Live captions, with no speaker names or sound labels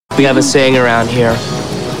We have a saying around here.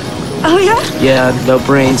 Oh, yeah? Yeah, no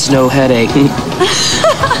brains, no headache.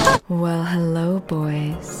 Well, hello,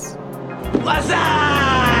 boys. What's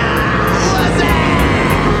up? What's up?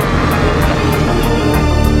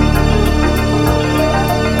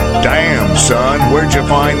 Damn, son, where'd you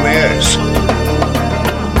find this?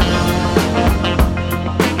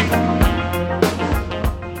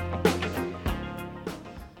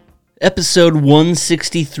 Episode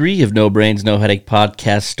 163 of No Brains, No Headache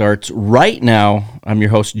podcast starts right now. I'm your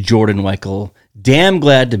host, Jordan Weichel. Damn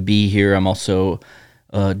glad to be here. I'm also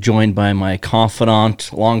joined by my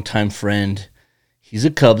confidant, longtime friend. He's a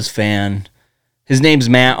Cubs fan. His name's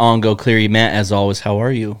Matt Ongo Cleary. Matt, as always, how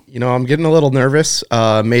are you? You know, I'm getting a little nervous.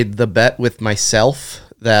 Made the bet with myself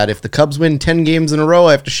that if the Cubs win 10 games in a row,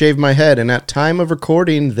 I have to shave my head. And at time of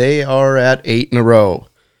recording, they are at 8 in a row.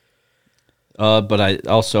 But I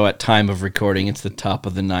also, at time of recording, it's the top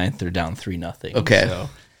of the ninth. They're down 3-0. Okay. So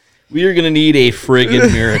we are going to need a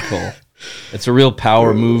friggin' miracle. It's a real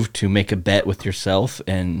power move to make a bet with yourself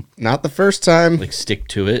and Not the first time. like stick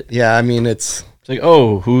to it. Yeah, I mean, it's like,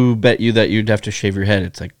 oh, who bet you that you'd have to shave your head?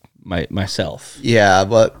 It's like myself. yeah,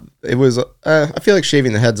 but it was, I feel like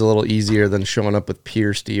shaving the head's a little easier than showing up with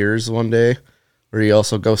pierced ears one day, where you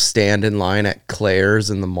also go stand in line at Claire's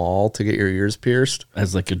in the mall to get your ears pierced.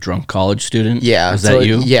 As like a drunk college student? Yeah. Was so that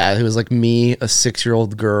you? Yeah, it was like me, a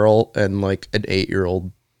 6-year-old girl, and like an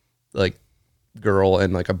 8-year-old like girl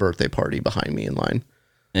and like a birthday party behind me in line.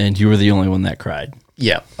 And you were the only one that cried.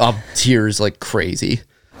 Yeah. Tears like crazy.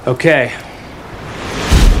 Okay.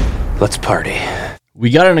 Let's party. We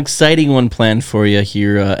got an exciting one planned for you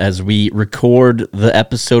here as we record the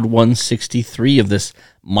episode 163 of this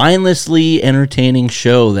mindlessly entertaining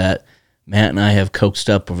show that Matt and I have coaxed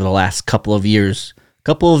up over the last couple of years. A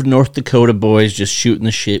couple of North Dakota boys just shooting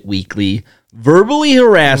the shit weekly, verbally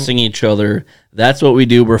harassing each other. That's what we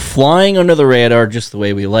do. We're flying under the radar just the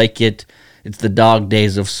way we like it. It's the dog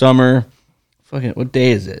days of summer. Fucking, what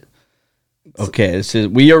day is it? Okay,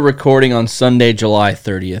 we are recording on Sunday, July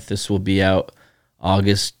 30th. This will be out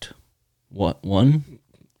August 1?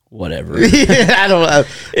 Whatever. I don't know.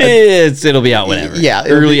 It'll be out whenever. Yeah,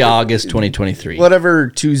 early August 2023. Whatever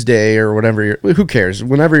Tuesday or whatever who cares?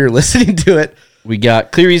 Whenever you're listening to it. We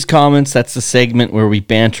got Cleary's Comments. That's the segment where we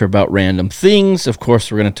banter about random things. Of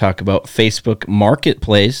course, we're going to talk about Facebook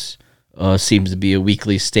Marketplace. Seems to be a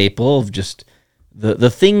weekly staple of just the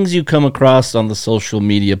things you come across on the social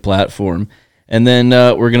media platform. And then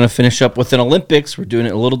we're going to finish up with an Olympics. We're doing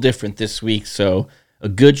it a little different this week, so a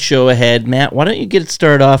good show ahead. Matt, why don't you get it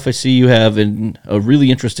started off? I see you have a really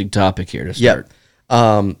interesting topic here to start.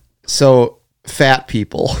 Yep. So fat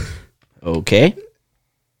people. Okay.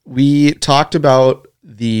 We talked about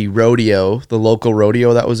the rodeo, the local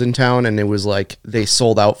rodeo that was in town, and it was like they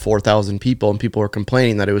sold out 4,000 people, and people were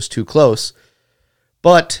complaining that it was too close.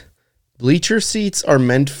 But bleacher seats are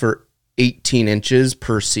meant for 18 inches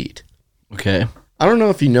per seat. Okay. I don't know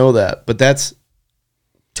if you know that, but that's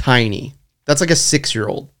tiny. That's like a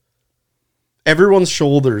 6-year-old. Everyone's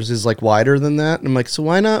shoulders is like wider than that. And I'm like, so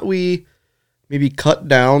why not we maybe cut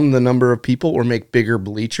down the number of people or make bigger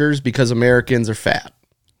bleachers because Americans are fat.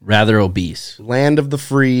 Rather obese. Land of the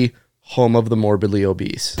free, home of the morbidly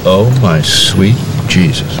obese. Oh, my sweet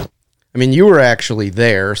Jesus. I mean, you were actually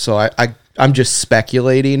there, so I'm just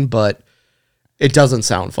speculating, but it doesn't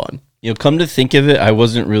sound fun. You know, come to think of it, I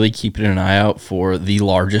wasn't really keeping an eye out for the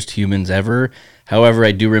largest humans ever. However,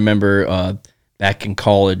 I do remember back in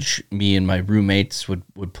college, me and my roommates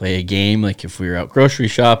would play a game, like if we were out grocery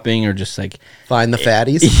shopping or just like... Find the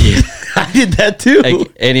fatties? Yeah. I did that too.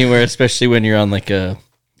 Like anywhere, especially when you're on like a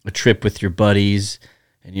trip with your buddies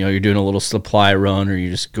and, you know, you're doing a little supply run or you're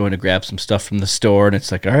just going to grab some stuff from the store and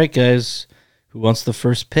it's like, all right, guys, who wants the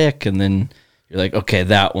first pick? And then... you're like, okay,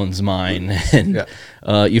 that one's mine. And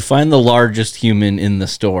you find the largest human in the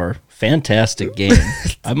store. Fantastic game.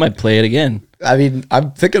 I might play it again. I mean,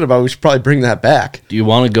 I'm thinking about we should probably bring that back. Do you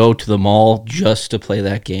want to go to the mall just to play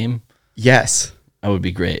that game? Yes. That would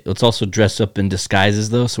be great. Let's also dress up in disguises,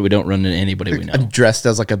 though, so we don't run into anybody we know. I'm dressed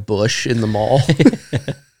as like a bush in the mall.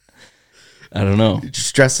 I don't know.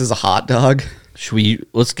 Just dressed as a hot dog.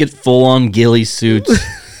 Let's get full-on ghillie suits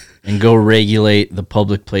and go regulate the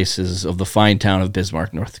public places of the fine town of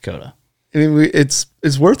Bismarck, North Dakota. I mean, it's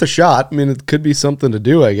worth a shot. I mean, it could be something to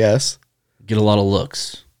do, I guess. Get a lot of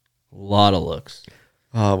looks. A lot of looks.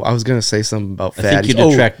 I was going to say something about fatties. I think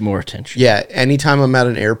you'd attract more attention. Yeah, anytime I'm at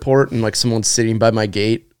an airport and like someone's sitting by my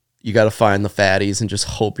gate, you got to find the fatties and just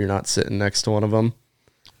hope you're not sitting next to one of them.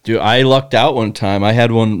 Dude, I lucked out one time. I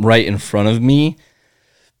had one right in front of me,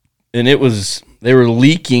 and they were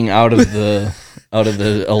leaking out of the out of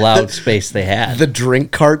the allowed space they had. The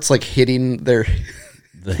drink carts like hitting their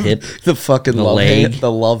The hip, the fucking the love leg.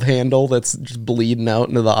 the love handle that's just bleeding out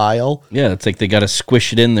into the aisle. Yeah, it's like they got to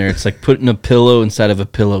squish it in there. It's like putting a pillow inside of a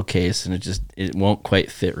pillowcase, and it won't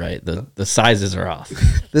quite fit right. The sizes are off.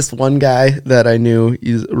 This one guy that I knew,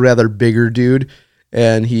 he's a rather bigger dude,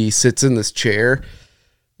 and he sits in this chair,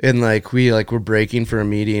 and we're breaking for a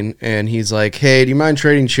meeting, and he's like, "Hey, do you mind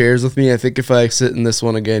trading chairs with me? I think if I sit in this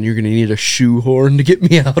one again, you're gonna need a shoehorn to get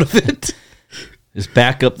me out of it." Just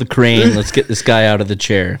back up the crane. Let's get this guy out of the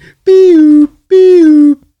chair. Beep,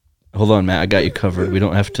 beep. Hold on, Matt. I got you covered. We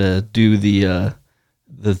don't have to do the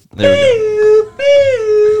there we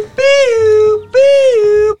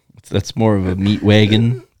go. That's more of a meat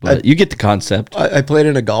wagon, but you get the concept. I played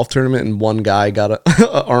in a golf tournament, and one guy got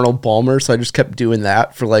a Arnold Palmer, so I just kept doing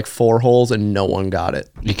that for like 4 holes, and no one got it.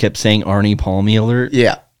 You kept saying Arnie Palmy alert.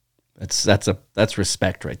 Yeah. That's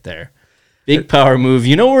respect right there. Big power move.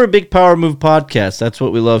 You know, we're a big power move podcast. That's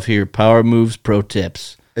what we love here. Power moves, pro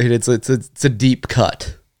tips. And it's a deep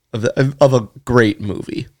cut of a great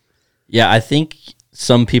movie. Yeah, I think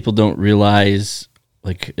some people don't realize,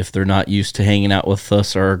 like, if they're not used to hanging out with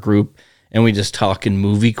us or our group, and we just talk in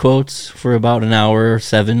movie quotes for about an hour or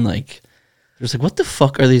 7, like, there's like, what the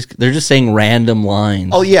fuck are these? They're just saying random lines.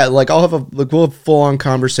 Oh yeah, like we'll have full on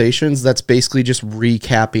conversations that's basically just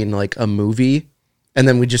recapping like a movie. And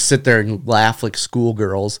then we just sit there and laugh like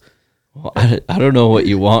schoolgirls. Well, I don't know what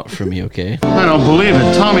you want from me, okay? I don't believe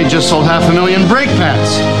it. Tommy just sold 500,000 brake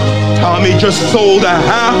pads. Tommy just sold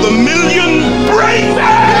 500,000 brake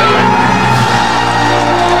pads!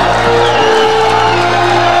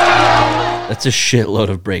 That's a shitload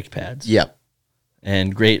of brake pads. Yep.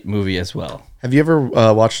 And great movie as well. Have you ever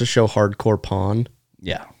watched the show Hardcore Pawn?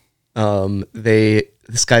 Yeah.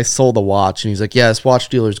 This guy sold a watch, and he's like, "Yeah, this watch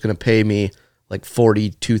dealer's gonna pay me like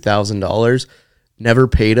 $42,000. Never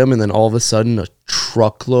paid him, and then all of a sudden, a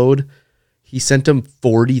truckload. He sent him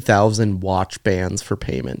 40,000 watch bands for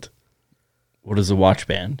payment. What is a watch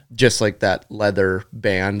band? Just like that leather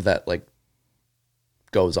band that like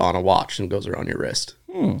goes on a watch and goes around your wrist.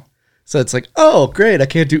 So it's like, oh, great, I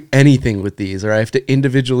can't do anything with these, or I have to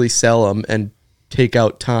individually sell them and take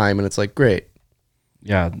out time, and it's like, great.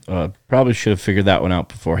 Yeah, probably should have figured that one out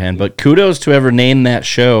beforehand. But kudos to whoever named that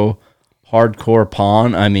show Hardcore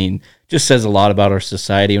Pawn. I mean, just says a lot about our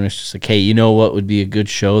society when it's just like, hey, you know what would be a good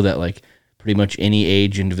show that like pretty much any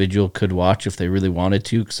age individual could watch if they really wanted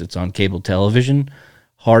to, because it's on cable television?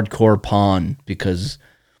 Hardcore Pawn, because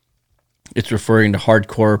it's referring to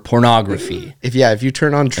hardcore pornography. If you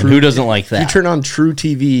turn on True, and who doesn't like that? If you turn on True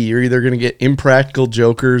TV, you're either going to get Impractical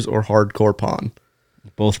Jokers or Hardcore Pawn.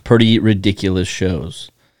 Both pretty ridiculous shows.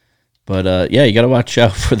 But yeah, you got to watch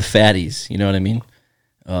out for the fatties. You know what I mean?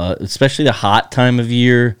 Especially the hot time of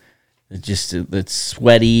year. It's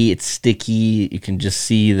sweaty, it's sticky. You can just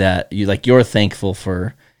see that you're thankful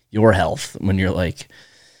for your health when you're like,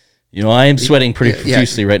 you know, I am sweating pretty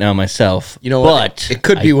profusely right now myself. You know but what? It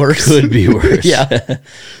could be worse. Could be worse. Yeah.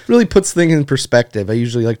 Really puts things in perspective. I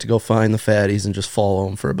usually like to go find the fatties and just follow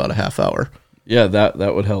them for about a half hour. Yeah,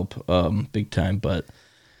 that would help big time, but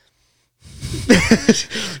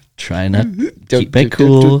try not keep my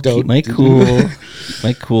cool. Keep my cool.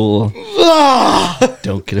 My cool.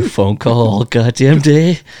 Don't get a phone call all goddamn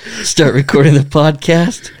day. Start recording the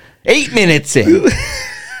podcast 8 minutes in.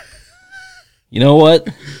 You know what?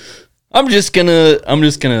 I'm just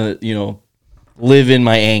gonna, you know, live in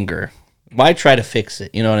my anger. Why try to fix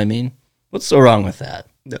it? You know what I mean? What's so wrong with that?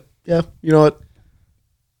 Yeah. You know what?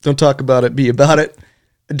 Don't talk about it. Be about it.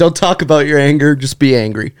 Don't talk about your anger. Just be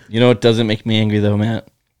angry. You know what doesn't make me angry though, Matt?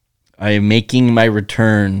 I am making my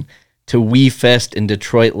return to Wee Fest in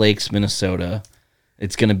Detroit Lakes, Minnesota.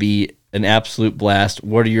 It's going to be an absolute blast.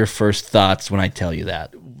 What are your first thoughts when I tell you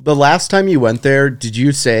that? The last time you went there, did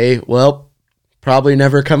you say, well, probably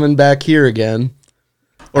never coming back here again?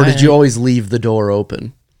 Or did you always leave the door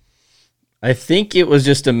open? I think it was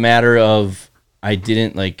just a matter of I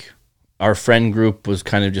didn't like, our friend group was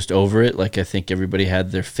kind of just over it. Like, I think everybody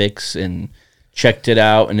had their fix and checked it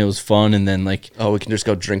out, and it was fun. And then like, oh, we can just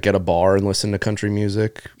go drink at a bar and listen to country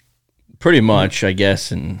music. Pretty much, I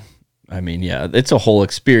guess. And I mean, yeah, it's a whole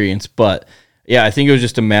experience. But yeah, I think it was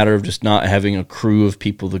just a matter of just not having a crew of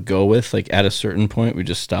people to go with. Like at a certain point, we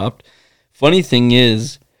just stopped. Funny thing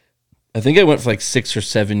is, I think I went for like 6 or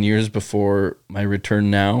 7 years before my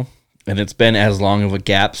return now. And it's been as long of a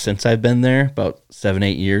gap since I've been there, about 7,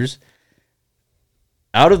 8 years.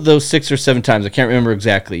 Out of those 6 or 7 times, I can't remember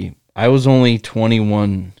exactly, I was only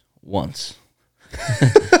 21 once.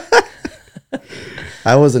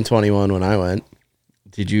 I wasn't 21 when I went.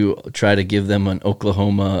 Did you try to give them an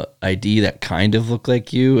Oklahoma ID that kind of looked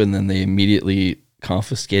like you, and then they immediately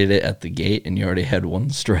confiscated it at the gate, and you already had one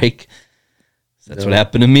strike? That's what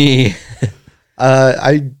happened to me.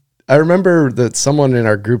 I remember that someone in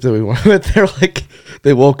our group that we went with, they're like,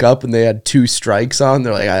 they woke up and they had 2 strikes on.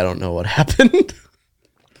 They're like, I don't know what happened.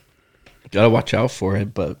 Gotta watch out for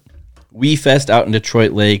it. But We Fest out in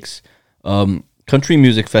Detroit Lakes, country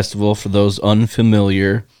music festival for those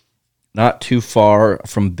unfamiliar. Not too far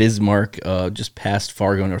from Bismarck, just past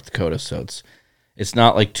Fargo, North Dakota. So it's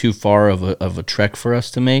not like too far of a trek for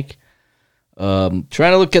us to make. Trying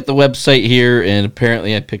to look at the website here, and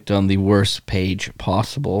apparently I picked on the worst page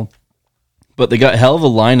possible. But they got a hell of a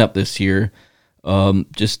lineup this year.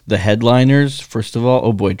 Just the headliners, first of all.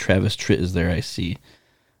 Oh boy, Travis Tritt is there, I see.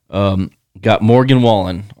 Got Morgan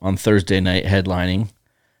Wallen on Thursday night headlining.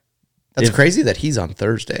 That's crazy that he's on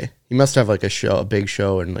Thursday. He must have like a big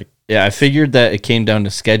show, and like. Yeah, I figured that it came down to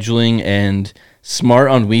scheduling and smart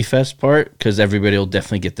on WeFest part, because everybody will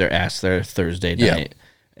definitely get their ass there Thursday night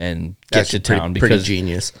and get to town. Pretty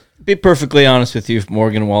genius. To be perfectly honest with you, if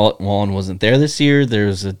Morgan Wallen wasn't there this year,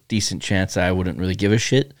 there's a decent chance I wouldn't really give a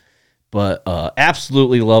shit. But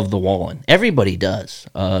absolutely love the Wallen. Everybody does.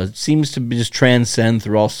 Seems to just transcend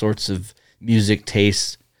through all sorts of music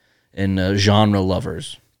tastes and genre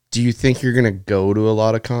lovers. Do you think you're gonna go to a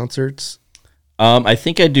lot of concerts? I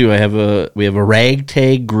think I do. We have a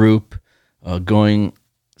ragtag group going,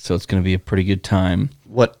 so it's going to be a pretty good time.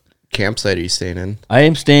 What campsite are you staying in? I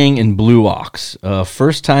am staying in Blue Ox.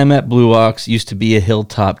 First time at Blue Ox. Used to be a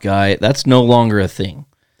Hilltop guy. That's no longer a thing.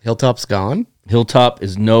 Hilltop's gone? Hilltop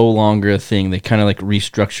is no longer a thing. They kind of like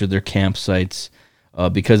restructured their campsites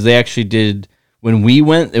because they actually did, when we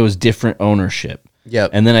went, it was different ownership.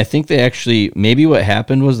 Yep. And then I think they actually, maybe what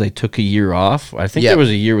happened was they took a year off. I think there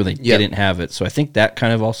was a year where they didn't have it. So I think that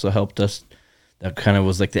kind of also helped us. That kind of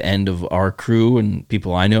was like the end of our crew and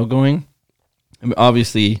people I know going. I mean,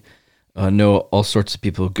 obviously, know all sorts of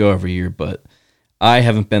people who go every year, but I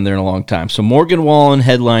haven't been there in a long time. So Morgan Wallen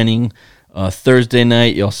headlining Thursday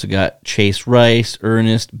night. You also got Chase Rice,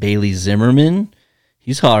 Ernest, Bailey Zimmerman.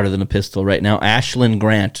 He's hotter than a pistol right now. Ashlyn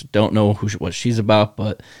Grant. Don't know what she's about,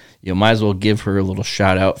 but you might as well give her a little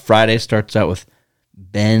shout out. Friday starts out with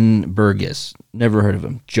Ben Burgess. Never heard of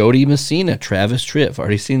him. Jody Messina, Travis Tritt. I've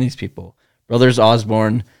already seen these people. Brothers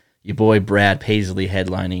Osborne, your boy Brad Paisley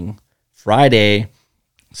headlining Friday.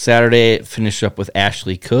 Saturday, finish up with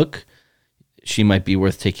Ashley Cook. She might be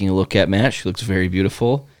worth taking a look at, Matt. She looks very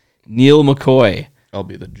beautiful. Neil McCoy. I'll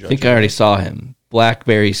be the judge. I think I already saw him.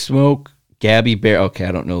 Blackberry Smoke. Gabby Bear. Okay,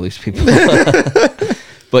 I don't know these people.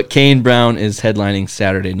 But Kane Brown is headlining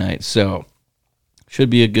Saturday night, so should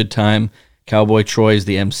be a good time. Cowboy Troy's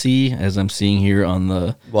the MC, as I'm seeing here on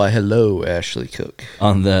the hello, Ashley Cook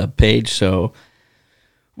on the page. So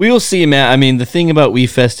we will see, Matt. I mean, the thing about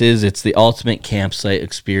WeFest is it's the ultimate campsite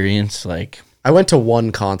experience. Like, I went to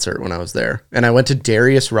one concert when I was there, and I went to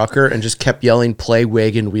Darius Rucker and just kept yelling, "Play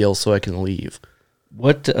Wagon Wheel" so I can leave.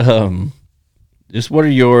 What are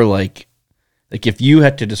your like if you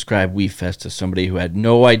had to describe WeFest to somebody who had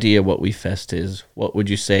no idea what WeFest is, what would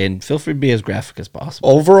you say? And feel free to be as graphic as possible.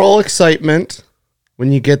 Overall excitement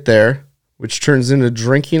when you get there, which turns into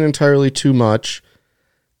drinking entirely too much.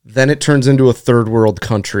 Then it turns into a third world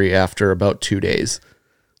country after about 2 days.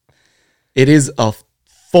 It is a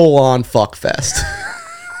full-on fuck fest.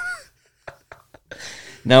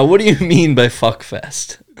 Now, what do you mean by fuck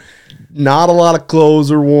fest? Not a lot of clothes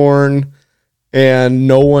are worn, and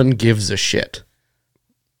no one gives a shit.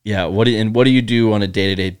 Yeah, what do you do on a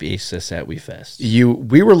day-to-day basis at WeFest?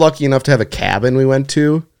 We were lucky enough to have a cabin we went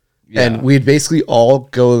to, and we'd basically all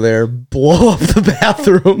go there, blow up the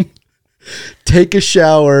bathroom, take a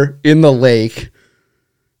shower in the lake,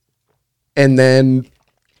 and then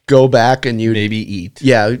go back and you maybe eat.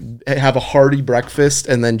 Yeah, have a hearty breakfast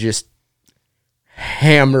and then just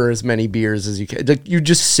hammer as many beers as you can. Like, you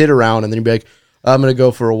just sit around and then you'd be like, I'm going to go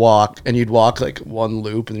for a walk. And you'd walk like one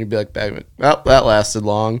loop and you'd be like, well, that lasted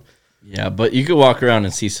long. Yeah, but you could walk around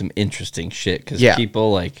and see some interesting shit because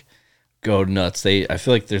people like go nuts. I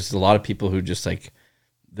feel like there's a lot of people who just like,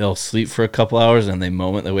 they'll sleep for a couple hours and the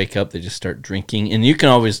moment they wake up, they just start drinking. And you can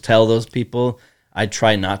always tell those people. I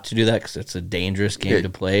try not to do that because it's a dangerous game to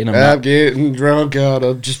play. And I'm getting drunk out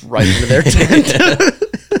of just right into their tent.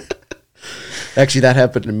 Actually, that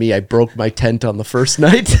happened to me. I broke my tent on the first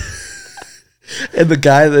night. And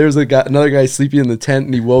another guy sleeping in the tent,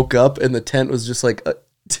 and he woke up, and the tent was just like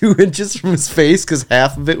 2 inches from his face because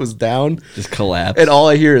half of it was down. Just collapsed. And all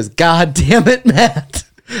I hear is, "God damn it, Matt!"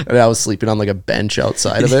 And I was sleeping on like a bench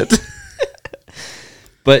outside of it.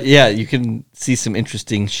 But yeah, you can see some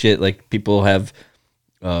interesting shit. Like people have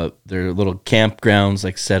their little campgrounds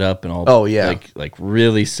like set up and all. Oh, yeah. like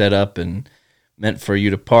really set up and meant for you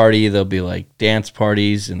to party. There'll be like dance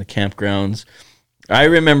parties in the campgrounds. I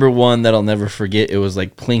remember one that I'll never forget. It was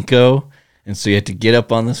like Plinko, and so you had to get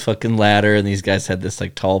up on this fucking ladder, and these guys had this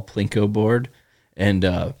like tall Plinko board, and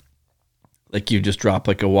like you just drop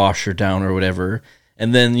like a washer down or whatever,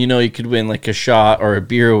 and then you could win like a shot or a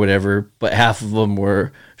beer or whatever, but half of them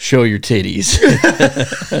were show your titties.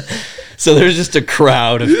 So there's just a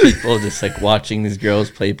crowd of people just like watching these girls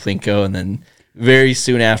play Plinko, and then very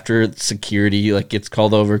soon after, security like gets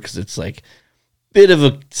called over because it's like bit of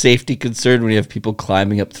a safety concern when you have people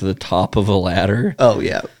climbing up to the top of a ladder. Oh,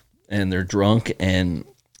 yeah. And they're drunk. And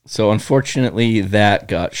so unfortunately that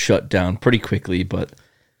got shut down pretty quickly, but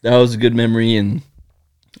that was a good memory. And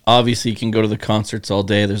obviously you can go to the concerts all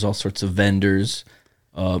day. There's all sorts of vendors.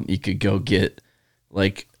 You could go get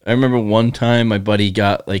like, I remember one time my buddy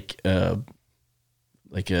got like a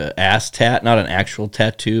ass tat, not an actual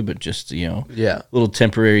tattoo, but just, little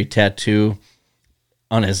temporary tattoo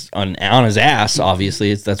on his ass.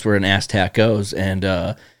 Obviously that's where an ass tat goes.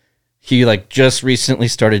 And he like just recently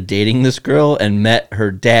started dating this girl and met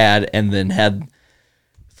her dad, and then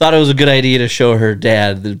thought it was a good idea to show her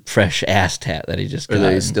dad the fresh ass tat that he just got. Are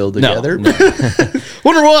they still together? No.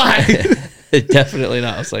 Wonder why. Definitely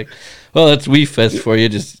not. I was like, well, that's Wee Fest for you.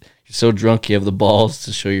 Just you're so drunk you have the balls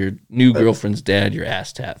to show your new girlfriend's dad your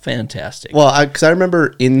ass tat. Fantastic. Well, because I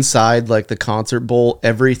remember inside like the concert bowl,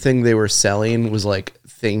 everything they were selling was like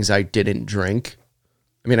things I didn't drink.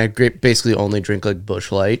 I mean, I basically only drink like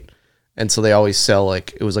Busch Light, and so they always sell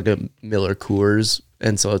like it was like a Miller Coors,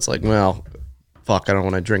 and so it's like, well, fuck, I don't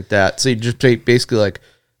want to drink that. So you just basically like,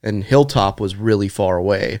 and Hilltop was really far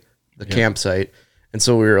away, the campsite, and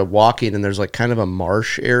so we were walking, and there's like kind of a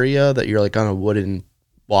marsh area that you're like on a wooden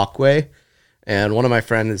walkway, and one of my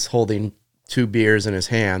friends is holding 2 beers in his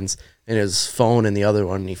hands and his phone in the other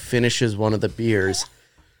one, and he finishes one of the beers.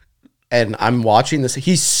 And I'm watching this.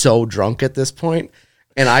 He's so drunk at this point,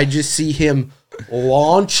 and I just see him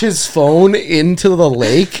launch his phone into the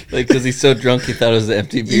lake. Like, because he's so drunk, he thought it was an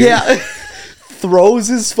empty beer. Yeah. Throws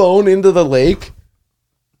his phone into the lake,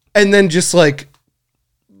 and then just, like,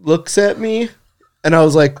 looks at me. And I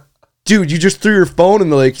was like, dude, you just threw your phone in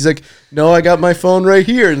the lake. He's like, no, I got my phone right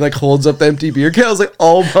here. And, like, holds up the empty beer can. I was like,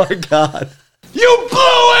 oh, my God. You blew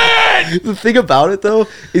it! The thing about it, though,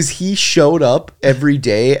 is he showed up every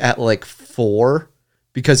day at like 4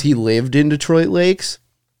 because he lived in Detroit Lakes,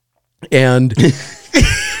 and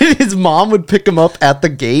his mom would pick him up at the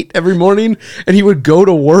gate every morning, and he would go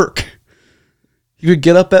to work. He would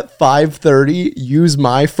get up at 5:30, use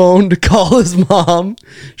my phone to call his mom.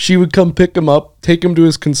 She would come pick him up, take him to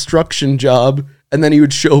his construction job, and then he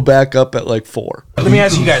would show back up at like 4. Let me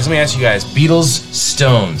ask you guys. Beatles,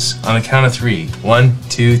 Stones. On the count of 3. 1,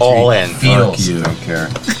 2, 3. All in. Beatles. You don't care.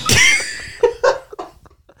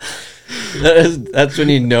 That's when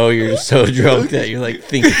you know you're so drunk that you're like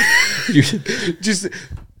thinking.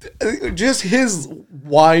 Just his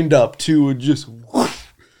wind up too, and just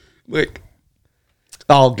like,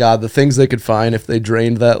 oh God, the things they could find if they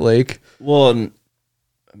drained that lake. Well,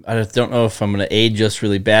 I don't know if I'm going to age us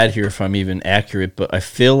really bad here, if I'm even accurate, but I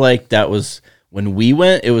feel like that was when we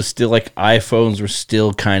went, it was still like iPhones were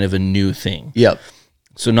still kind of a new thing. Yep.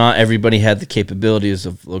 So not everybody had the capabilities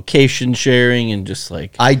of location sharing and just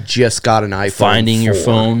like I just got an iPhone. finding your 4.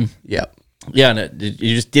 phone. Yep. Yeah, and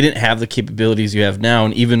you just didn't have the capabilities you have now.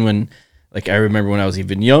 And even when, like, I remember when I was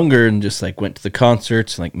even younger and just like went to the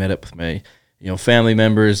concerts and like met up with my, family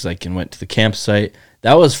members, like, and went to the campsite.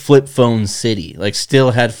 That was flip phone city. Like,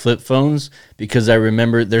 still had flip phones because I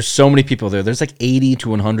remember there's so many people there. There's like 80 to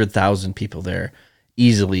 100,000 people there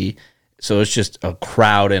easily. So it's just a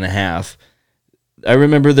crowd and a half. I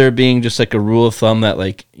remember there being just like a rule of thumb that,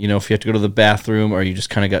 like, if you have to go to the bathroom or you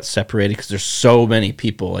just kind of got separated because there's so many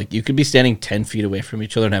people, like you could be standing 10 feet away from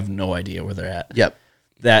each other and have no idea where they're at. Yep.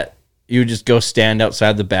 That you would just go stand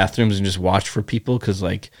outside the bathrooms and just watch for people because,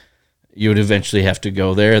 like, you would eventually have to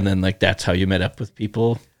go there, and then like that's how you met up with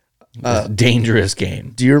people. Dangerous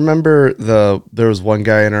game. Do you remember there was one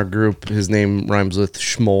guy in our group, his name rhymes with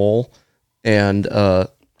Schmoll, and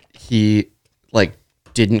he like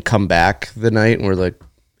didn't come back the night, and we're like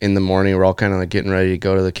in the morning, we're all kind of like getting ready to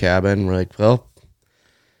go to the cabin. We're like, well,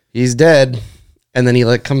 he's dead. And then he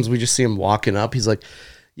like comes, we just see him walking up. He's like,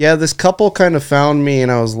 yeah, this couple kind of found me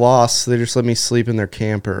and I was lost. So they just let me sleep in their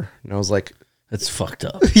camper. And I was like, that's fucked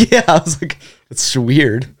up. Yeah, I was like, that's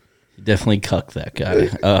weird. You definitely cucked that guy.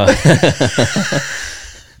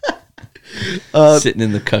 Sitting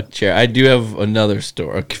in the cuck chair. I do have another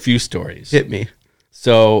story, a few stories. Hit me.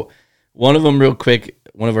 So one of them real quick,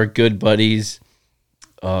 one of our good buddies,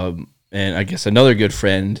 and I guess another good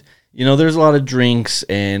friend. You know, there's a lot of drinks,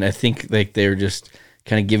 and I think like they were just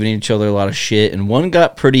kind of giving each other a lot of shit. And one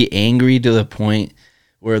got pretty angry to the point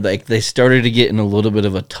where like they started to get in a little bit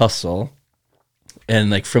of a tussle. And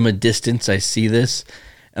like from a distance, I see this,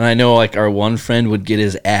 and I know like our one friend would get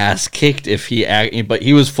his ass kicked if but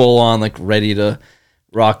he was full on like ready to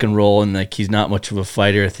rock and roll, and like he's not much of a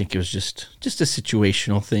fighter. I think it was just a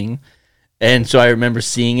situational thing. And so I remember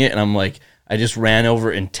seeing it, and I'm like, I just ran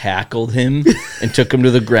over and tackled him and took him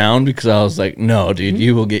to the ground because I was like, no, dude,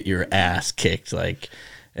 you will get your ass kicked. Like,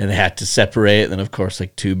 and they had to separate. And then, of course,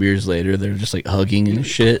 like 2 beers later, they're just like hugging and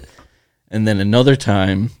shit. And then another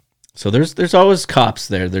time, so there's always cops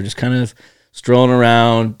there. They're just kind of strolling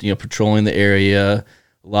around, you know, patrolling the area.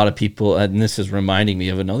 A lot of people, and this is reminding me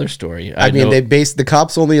of another story. I mean, the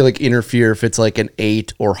cops only like interfere if it's like an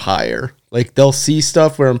 8 or higher. Like they'll see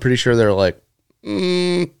stuff where I'm pretty sure they're like,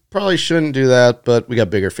 probably shouldn't do that, but we got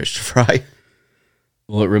bigger fish to fry.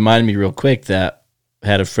 Well, it reminded me real quick that I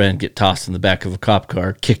had a friend get tossed in the back of a cop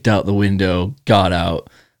car, kicked out the window, got out,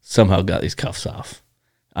 somehow got these cuffs off.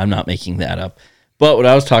 I'm not making that up. But what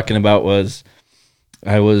I was talking about was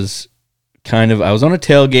I was on a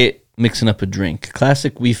tailgate mixing up a drink.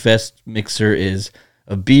 Classic Wee Fest mixer is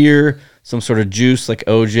a beer, some sort of juice like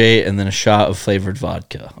OJ, and then a shot of flavored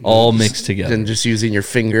vodka, all mixed together. And just using your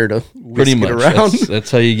finger to pretty much it around.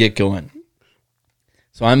 That's how you get going.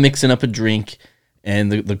 So I'm mixing up a drink,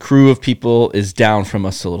 and the crew of people is down from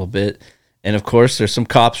us a little bit. And of course, there's some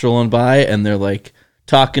cops rolling by, and they're like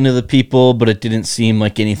talking to the people, but it didn't seem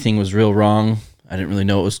like anything was real wrong. I didn't really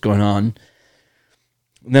know what was going on.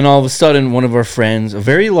 And then all of a sudden, one of our friends, a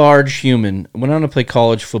very large human, went on to play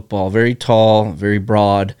college football, very tall, very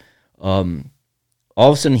broad. All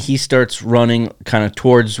of a sudden, he starts running kind of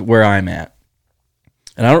towards where I'm at.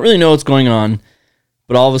 And I don't really know what's going on,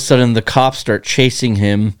 but all of a sudden, the cops start chasing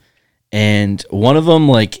him, and one of them,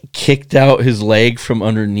 like, kicked out his leg from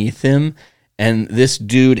underneath him, and this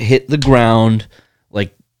dude hit the ground,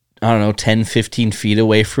 like, I don't know, 10, 15 feet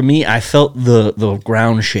away from me. I felt the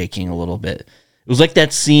ground shaking a little bit. It was like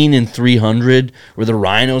that scene in 300 where the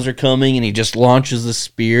rhinos are coming and he just launches the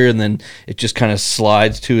spear and then it just kind of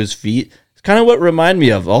slides to his feet. It's kind of what it reminded me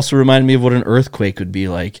of. Also reminded me of what an earthquake would be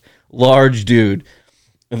like. Large dude.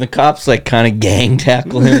 And the cops like kind of gang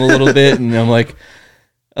tackle him a little bit. And I'm like,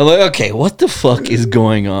 okay, what the fuck is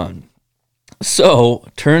going on? So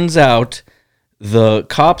turns out the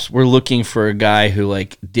cops were looking for a guy who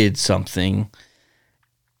like did something.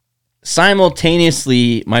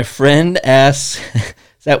 Simultaneously, my friend asks,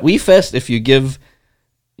 is that Wee Fest, if you give,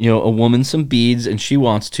 you know, a woman some beads and she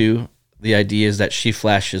wants to, the idea is that she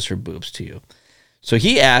flashes her boobs to you. So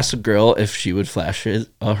he asked a girl if she would flash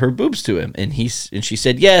her boobs to him, and she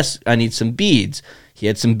said, yes, I need some beads. He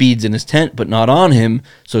had some beads in his tent, but not on him,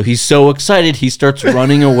 so he's so excited, he starts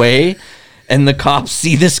running away, and the cops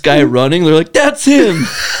see this guy running, they're like, that's him!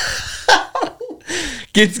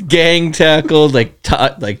 Gets gang tackled, like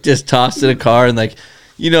just tossed in a car, and like,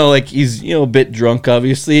 you know, like he's, you know, a bit drunk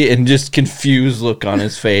obviously, and just confused look on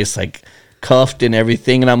his face, like cuffed and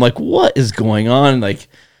everything. And I'm like, what is going on? Like,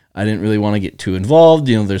 I didn't really want to get too involved.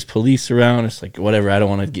 You know, there's police around. It's like, whatever. I don't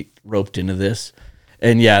want to get roped into this.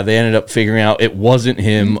 And yeah, they ended up figuring out it wasn't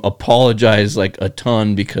him. Apologized like a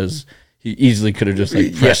ton because he easily could have just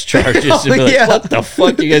like pressed charges and be like, what the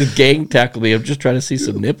fuck? You guys gang tackled me. I'm just trying to see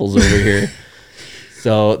some nipples over here.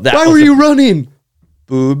 So that why were you running?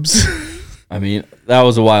 Boobs. I mean, that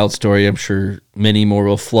was a wild story. I'm sure many more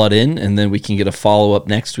will flood in, and then we can get a follow-up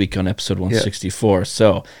next week on episode 164. Yeah.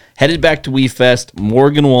 So headed back to Wee Fest,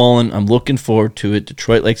 Morgan Wallen. I'm looking forward to it.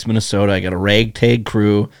 Detroit Lakes, Minnesota. I got a ragtag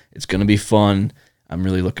crew. It's going to be fun. I'm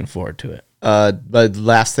really looking forward to it. But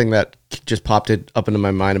last thing that just popped it up into my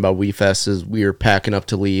mind about Wee Fest is we were packing up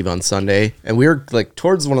to leave on Sunday, and we were like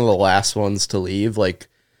towards one of the last ones to leave, like.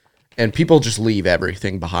 And people just leave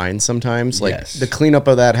everything behind sometimes. Like the cleanup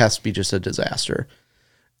of that has to be just a disaster.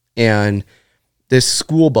 And this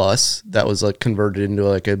school bus that was like converted into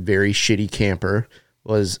like a very shitty camper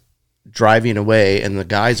was driving away, and the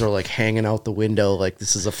guys are like hanging out the window like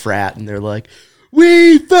this is a frat, and they're like,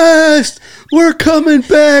 Wee Fest, we're coming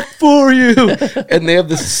back for you. And they have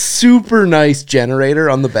this super nice generator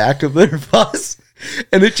on the back of their bus,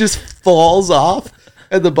 and it just falls off.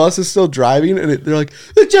 And the bus is still driving, and they're like,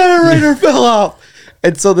 the generator fell off.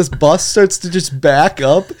 And so this bus starts to just back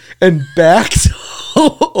up and backs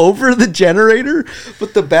over the generator,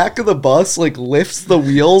 but the back of the bus like lifts the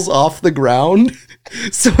wheels off the ground.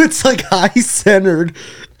 So it's like high-centered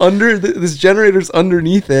under this generator's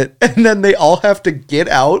underneath it, and then they all have to get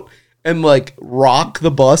out and like rock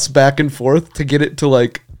the bus back and forth to get it to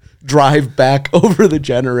like drive back over the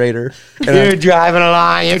generator. And You're driving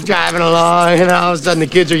along, and all of a sudden the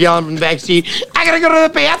kids are yelling from the back seat, I gotta go to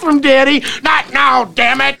the bathroom, Daddy. Not now,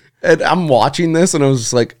 damn it. And I'm watching this, and I was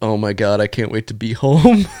just like, oh my God, I can't wait to be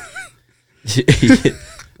home.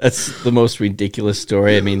 That's the most ridiculous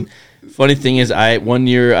story. I mean, funny thing is, one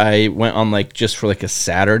year I went on like just for like a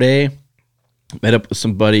Saturday, met up with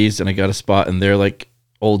some buddies, and I got a spot in their like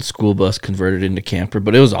old school bus converted into camper.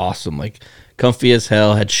 But it was awesome, like comfy as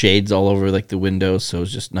hell. Had shades all over like the windows, so it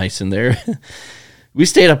was just nice in there. We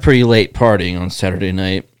stayed up pretty late partying on Saturday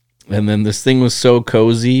night, and then this thing was so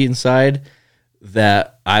cozy inside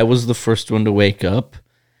that I was the first one to wake up.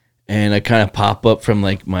 And I kind of pop up from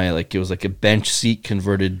like it was like a bench seat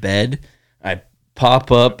converted bed. I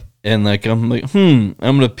pop up and I'm like, I'm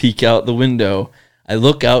going to peek out the window. I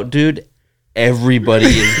look out, dude, everybody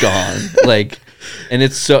is gone. And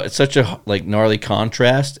it's such a like gnarly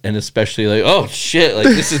contrast. And especially like, oh shit, like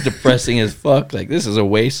this is depressing as fuck. Like this is a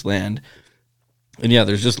wasteland. And yeah,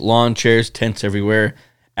 there's just lawn chairs, tents everywhere.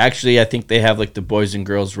 Actually, I think they have like the Boys and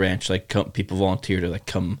Girls Ranch, like people volunteer to like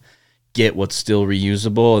come get what's still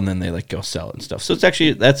reusable, and then they like go sell it and stuff. So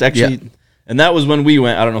that's actually, and that was when we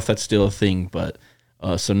went. I don't know if that's still a thing, but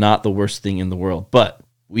so not the worst thing in the world. But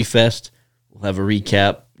We Fest, we'll have a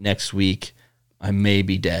recap next week. I may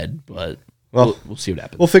be dead, but we'll see what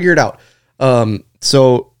happens. We'll figure it out.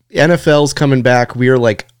 So NFL's coming back. We are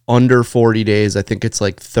like under 40 days. I think it's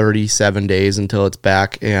like 37 days until it's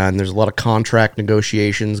back, and there's a lot of contract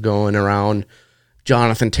negotiations going around.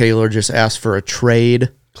 Jonathan Taylor just asked for a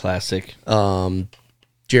trade. Classic.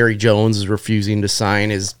 Jerry Jones is refusing to sign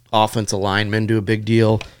his offensive lineman to a big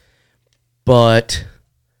deal. But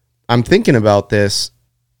I'm thinking about this,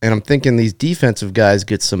 and I'm thinking these defensive guys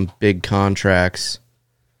get some big contracts.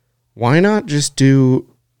 Why not just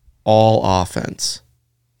do all offense?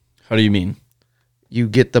 How do you mean? You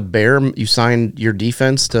get you sign your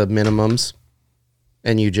defense to minimums,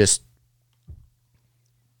 and you just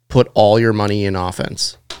put all your money in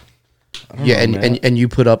offense. Yeah, and you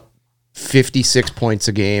put up 56 points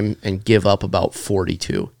a game and give up about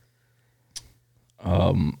 42.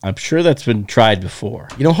 I'm sure that's been tried before.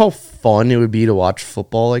 You know how fun it would be to watch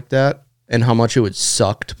football like that, and how much it would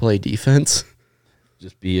suck to play defense?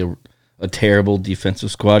 Just be a terrible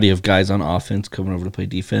defensive squad. You have guys on offense coming over to play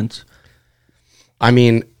defense. I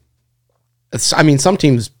mean, some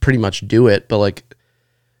teams pretty much do it, but like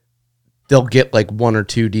they'll get like one or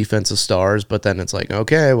two defensive stars, but then it's like,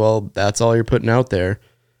 okay, well, that's all you're putting out there.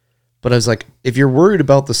 But I was like, if you're worried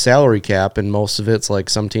about the salary cap, and most of it's like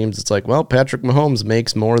some teams, it's like, well, Patrick Mahomes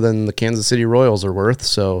makes more than the Kansas City Royals are worth,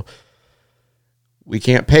 so we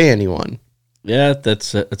can't pay anyone. Yeah,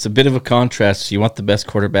 it's a bit of a contrast. You want the best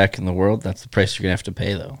quarterback in the world, that's the price you're going to have to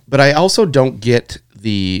pay, though. But I also don't get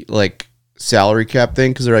the like salary cap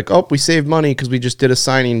thing, because they're like, oh, we saved money because we just did a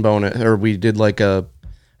signing bonus, or we did like a...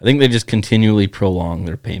 I think they just continually prolong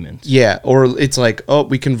their payments. Yeah, or it's like, oh,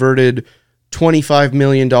 we converted $25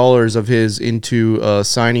 million of his into a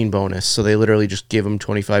signing bonus, so they literally just give him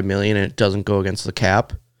 $25 million and it doesn't go against the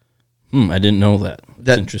cap. I didn't know that.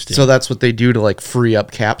 That's interesting. So that's what they do to like free up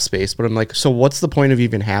cap space. But I'm like, so what's the point of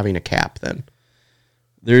even having a cap then?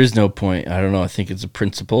 There is no point. I don't know. I think it's a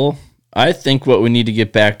principle. I think what we need to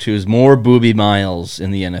get back to is more Booby Miles in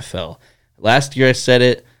the NFL. Last year I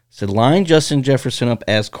said line Justin Jefferson up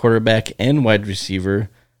as quarterback and wide receiver.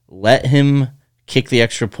 Let him kick the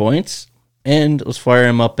extra points, and let's fire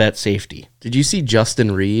him up at safety. Did you see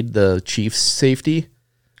Justin Reed, the Chiefs safety?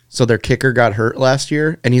 So their kicker got hurt last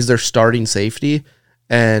year, and he's their starting safety,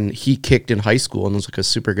 and he kicked in high school and was like a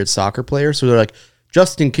super good soccer player. So they're like,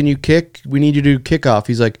 Justin, can you kick? We need you to do kickoff.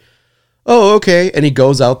 He's like, oh, okay. And he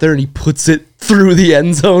goes out there and he puts it through the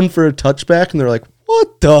end zone for a touchback, and they're like,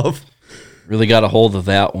 what the... Really got a hold of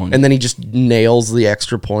that one. And then he just nails the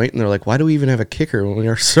extra point, and they're like, why do we even have a kicker when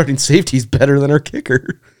our starting safety is better than our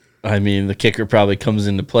kicker? I mean, the kicker probably comes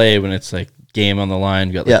into play when it's like game on the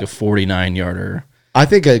line, got like a 49-yarder. I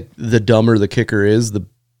think the dumber the kicker is, the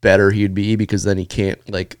better he'd be, because then he can't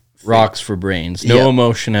like... Rocks for brains. No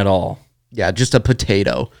emotion at all. Yeah, just a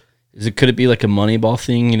potato. Could it be like a Moneyball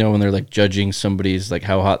thing, when they're like judging somebody's like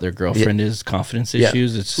how hot their girlfriend is, confidence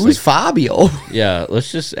issues? It's who's like, Fabio? Yeah, let's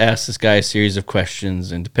just ask this guy a series of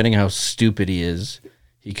questions, and depending on how stupid he is,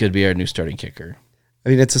 he could be our new starting kicker. I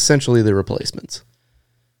mean, it's essentially the replacements.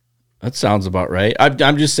 That sounds about right.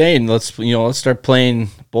 I'm just saying, let's start playing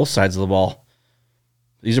both sides of the ball.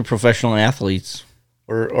 These are professional athletes.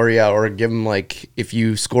 Or give them, like, if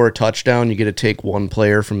you score a touchdown, you get to take one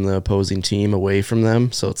player from the opposing team away from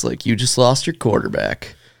them. So it's like, you just lost your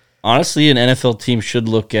quarterback. Honestly, an NFL team should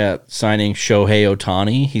look at signing Shohei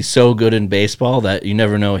Ohtani. He's so good in baseball that you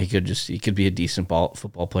never know, he could be a decent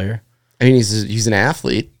football player. I mean, he's an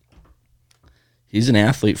athlete. He's an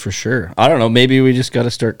athlete for sure. I don't know. Maybe we just got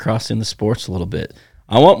to start crossing the sports a little bit.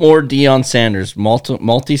 I want more Deion Sanders,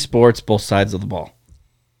 multi-sports, both sides of the ball.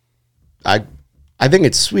 I think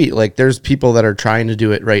it's sweet. Like, there's people that are trying to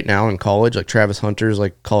do it right now in college. Like Travis Hunter's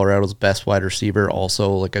like Colorado's best wide receiver,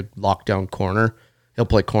 also like a lockdown corner. He'll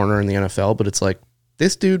play corner in the NFL, but it's like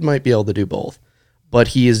this dude might be able to do both. But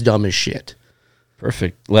he is dumb as shit.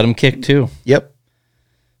 Perfect. Let him kick too. Yep.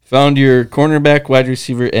 Found your cornerback, wide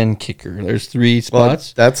receiver, and kicker. There's 3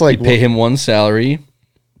 spots. Well, that's like you pay him one salary,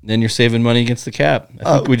 then you're saving money against the cap.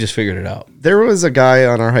 I think we just figured it out. There was a guy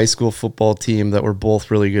on our high school football team that we're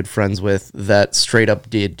both really good friends with that straight up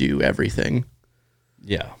did do everything.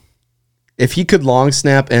 Yeah. If he could long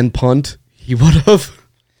snap and punt, he would have.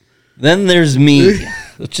 Then there's me.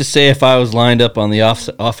 Let's just say if I was lined up on the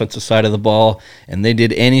offensive side of the ball and they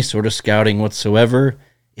did any sort of scouting whatsoever,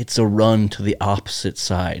 it's a run to the opposite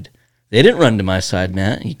side. They didn't run to my side,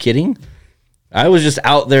 Matt. Are you kidding? I was just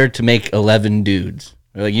out there to make 11 dudes.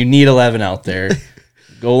 They're like, you need 11 out there.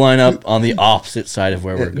 Go line up on the opposite side of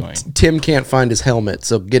where we're going. Tim can't find his helmet,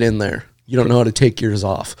 so get in there. You don't know how to take yours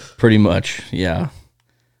off. Pretty much, yeah.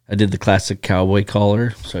 I did the classic cowboy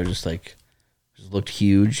collar, so I just looked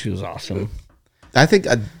huge. It was awesome. I think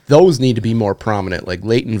those need to be more prominent. Like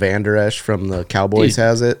Leighton Vander Esch from the Cowboys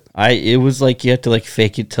has it. It was like you had to like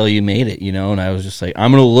fake it till you made it, you know. And I was just like,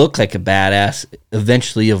 I'm gonna look like a badass.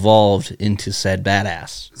 Eventually evolved into said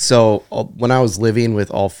badass. So when I was living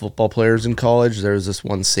with all football players in college, there was this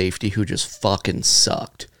one safety who just fucking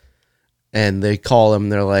sucked. And they call him.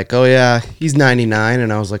 They're like, "Oh yeah, he's 99."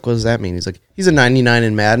 And I was like, "What does that mean?" He's like, "He's a 99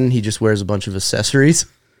 in Madden. He just wears a bunch of accessories.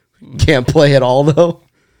 Can't play at all though."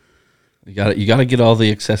 You got to get all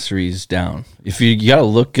the accessories down. If you got to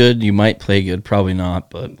look good, you might play good. Probably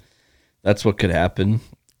not, but that's what could happen.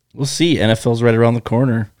 We'll see. NFL's right around the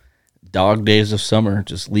corner. Dog days of summer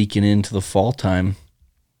just leaking into the fall time.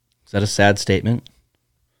 Is that a sad statement?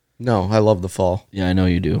 No, I love the fall. Yeah, I know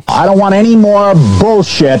you do. I don't want any more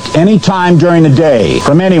bullshit anytime during the day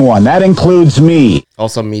from anyone. That includes me.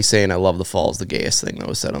 Also, me saying I love the fall is the gayest thing that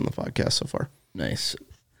was said on the podcast so far. Nice.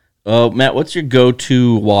 Matt, what's your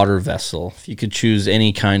go-to water vessel? If you could choose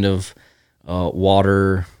any kind of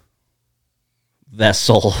water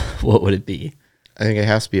vessel, what would it be? I think it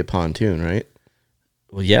has to be a pontoon, right?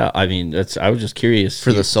 Well, yeah. I mean, I was just curious.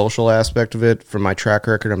 For the social aspect of it, from my track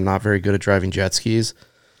record, I'm not very good at driving jet skis.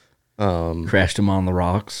 Crashed them on the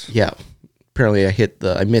rocks. Yeah. Apparently,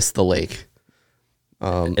 I missed the lake.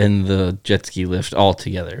 And the jet ski lift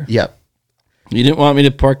altogether. Yep. You didn't want me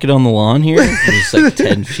to park it on the lawn here? It was like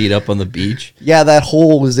 10 feet up on the beach. Yeah, that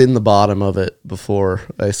hole was in the bottom of it before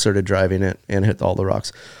I started driving it and hit all the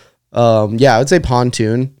rocks. Yeah, I would say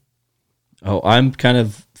pontoon. Oh, I'm kind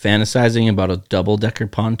of fantasizing about a double-decker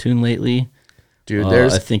pontoon lately. Dude,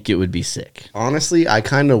 I think it would be sick. Honestly, I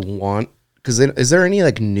kind of want... Because is there any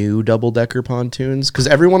like new double-decker pontoons? Because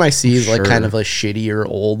everyone I see is like kind of a shittier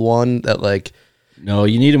old one that like... No,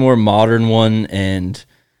 you need a more modern one, and...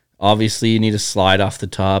 Obviously, you need a slide off the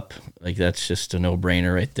top. Like, that's just a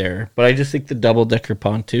no-brainer right there. But I just think the double-decker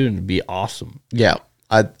pontoon would be awesome. Yeah.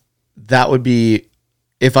 That would be...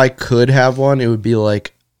 If I could have one, it would be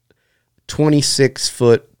like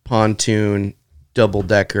 26-foot pontoon,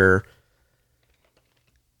 double-decker,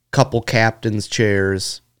 couple captain's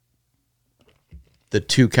chairs, the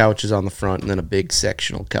 2 couches on the front, and then a big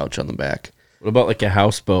sectional couch on the back. What about like a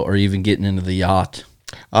houseboat or even getting into the yacht?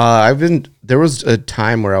 There was a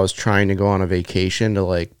time where I was trying to go on a vacation to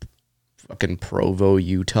like fucking Provo,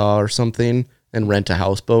 Utah or something and rent a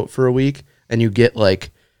houseboat for a week. And you get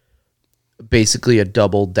like basically a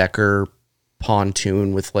double decker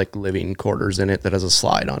pontoon with like living quarters in it that has a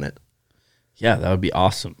slide on it. Yeah, that would be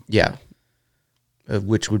awesome. Yeah.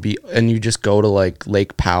 Which would be, and you just go to like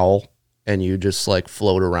Lake Powell and you just like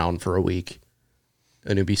float around for a week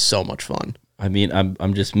and it'd be so much fun. I mean,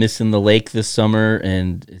 I'm just missing the lake this summer,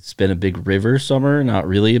 and it's been a big river summer. Not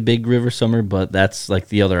really a big river summer, but that's like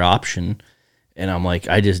the other option. And I'm like,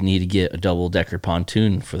 I just need to get a double-decker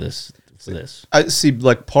pontoon for this. I see,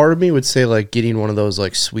 like, part of me would say, like, getting one of those,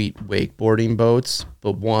 like, sweet wakeboarding boats.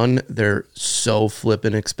 But one, they're so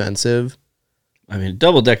flippin' expensive. I mean,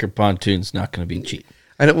 double-decker pontoon's not going to be cheap.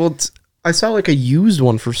 I saw, like, a used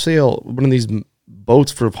one for sale, one of these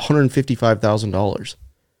boats for $155,000.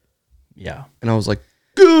 Yeah. And I was like,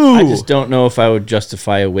 goo! I just don't know if I would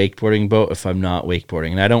justify a wakeboarding boat if I'm not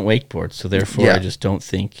wakeboarding. And I don't wakeboard, so therefore I just don't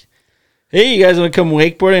think hey, you guys want to come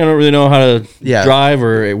wakeboarding? I don't really know how to drive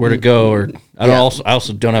or where to go, or I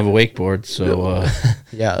also don't have a wakeboard, so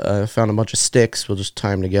I found a bunch of sticks. We'll just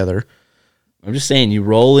tie them together. I'm just saying, you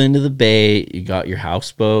roll into the bay, you got your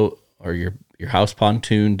houseboat or your house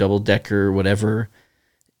pontoon, double decker, whatever.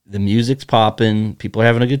 The music's popping, people are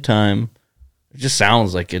having a good time. It just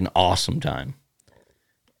sounds like an awesome time.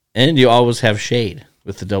 And you always have shade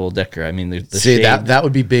with the double decker. I mean, the shade. that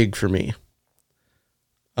would be big for me.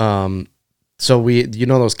 So you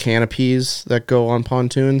know those canopies that go on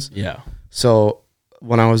pontoons? Yeah. So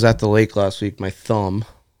when I was at the lake last week, my thumb,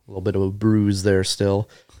 a little bit of a bruise there still.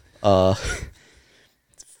 Are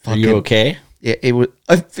you okay? It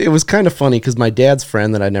was kind of funny because my dad's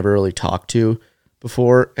friend that I never really talked to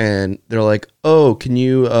before, and they're like, "Oh, can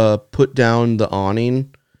you put down the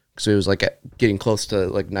awning?" Because it was like getting close to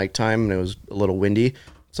like nighttime and it was a little windy.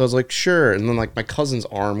 So I was like, "Sure." And then like my cousin's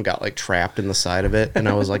arm got like trapped in the side of it, and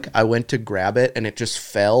I was like, I went to grab it and it just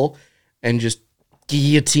fell and just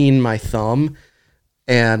guillotined my thumb.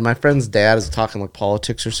 And my friend's dad is talking like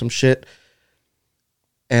politics or some shit,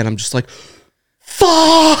 and I'm just like,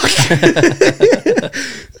 fuck.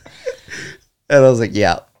 And I was like,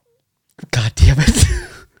 yeah, god damn it.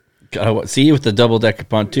 God, see, with the double decker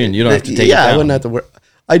pontoon, you don't have to take it down. I wouldn't have to worry.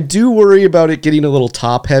 I do worry about it getting a little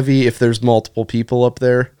top heavy if there's multiple people up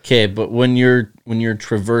there. Okay, but when you're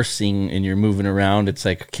traversing and you're moving around, it's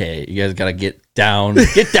like, okay, you guys gotta get down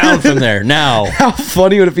from there now. How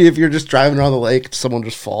funny would it be if you're just driving around the lake, someone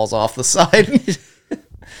just falls off the side?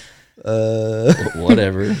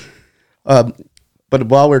 Whatever. But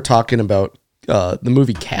while we're talking about the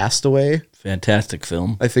movie Castaway, fantastic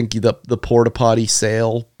film. I think the porta potty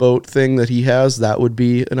sailboat thing that he has, that would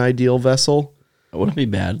be an ideal vessel. That wouldn't be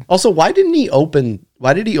bad. Also, why did he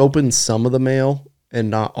open some of the mail and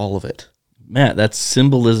not all of it? Matt, that's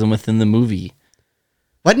symbolism within the movie.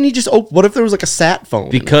 Why didn't he just open? What if there was like a sat phone?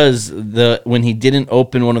 Because when he didn't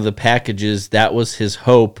open one of the packages, that was his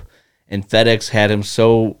hope, and FedEx had him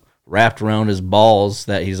so wrapped around his balls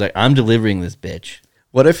that he's like, I'm delivering this bitch.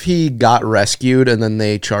 What if he got rescued and then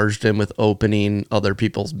they charged him with opening other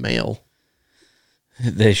people's mail?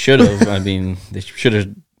 They should have. I mean, they should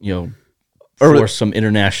have, forced some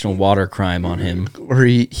international water crime on him. Or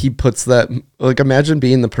he puts that, like, imagine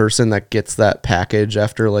being the person that gets that package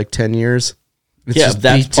after like 10 years. It's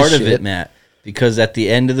that's part of it, Matt. Because at the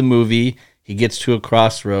end of the movie, he gets to a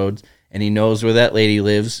crossroads and he knows where that lady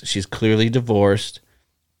lives. She's clearly divorced.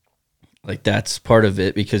 Like, that's part of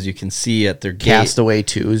it because you can see at their gate. Castaway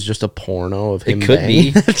 2 is just a porno of him. It could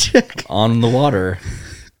be on the water,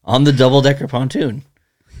 on the double-decker pontoon.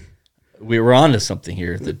 We were on to something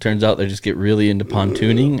here. It turns out they just get really into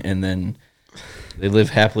pontooning and then they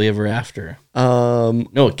live happily ever after.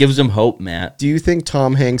 No, it gives them hope, Matt. Do you think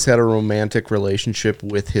Tom Hanks had a romantic relationship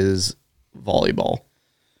with his volleyball?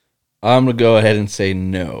 I'm going to go ahead and say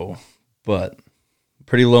no, but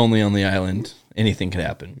pretty lonely on the island. Anything could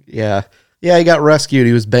happen. Yeah. Yeah, he got rescued.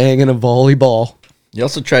 He was banging a volleyball. He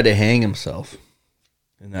also tried to hang himself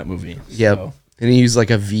in that movie. Yep. So. And he used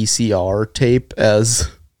like a VCR tape as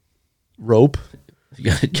rope.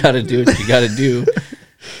 You gotta do what you gotta do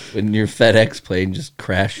when your FedEx plane just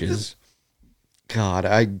crashes. God,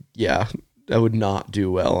 I would not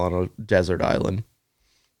do well on a desert island.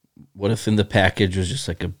 What if in the package was just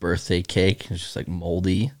like a birthday cake? It's just like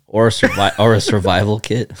moldy, or a survival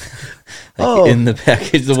kit. In the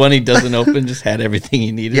package, the one he doesn't open just had everything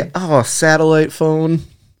he needed. Yeah. Oh, a satellite phone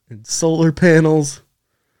and solar panels.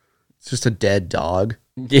 It's just a dead dog.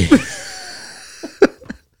 Yeah.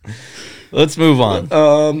 Let's move on.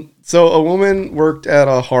 So a woman worked at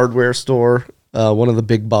a hardware store, one of the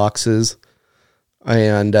big boxes,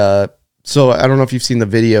 and so I don't know if you've seen the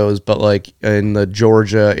videos, but like in the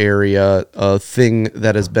Georgia area, a thing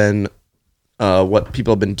that has been what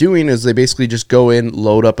people have been doing is they basically just go in,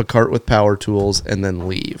 load up a cart with power tools, and then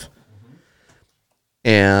leave.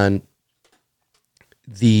 And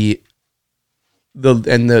they're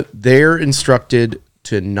instructed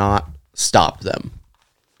to not stop them.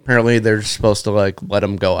 Apparently, they're supposed to like let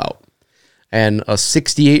them go out. And a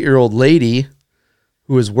 68-year-old lady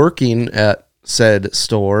who was working at said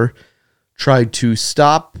store tried to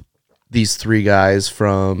stop these three guys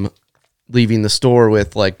from leaving the store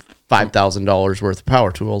with like $5,000 worth of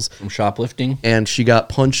power tools. From shoplifting? And she got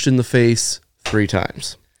punched in the face 3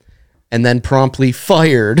 times. And then promptly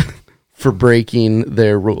fired for breaking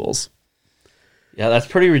their rules. Yeah, that's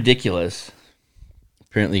pretty ridiculous.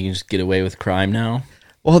 Apparently you can just get away with crime now.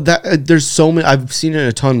 Well, there's so many. I've seen it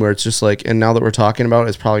a ton where it's just like, and now that we're talking about it,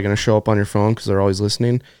 it's probably going to show up on your phone because they're always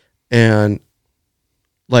listening. And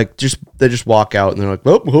like, they just walk out and they're like,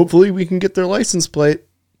 well, hopefully we can get their license plate.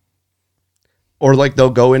 Or like they'll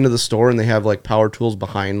go into the store and they have like power tools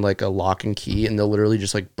behind like a lock and key, and they'll literally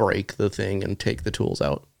just like break the thing and take the tools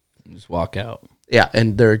out. Just walk out. Yeah,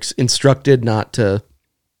 and they're instructed not to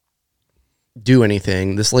do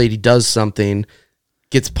anything. This lady does something,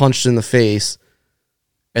 gets punched in the face,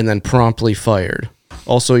 and then promptly fired.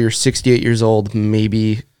 Also, you're 68 years old.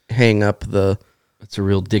 Maybe hang up the... That's a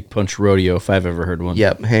real dick punch rodeo if I've ever heard one.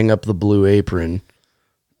 Yep, hang up the blue apron.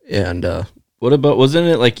 And what about, wasn't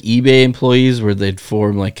it like eBay employees where they'd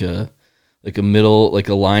form like a middle, like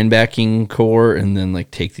a linebacking core and then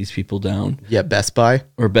like take these people down? Yeah, Best Buy.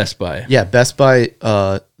 Or Best Buy. Yeah, Best Buy,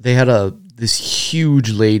 they had this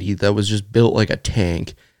huge lady that was just built like a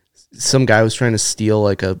tank. Some guy was trying to steal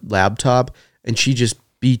like a laptop, and she just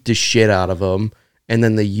beat the shit out of him. And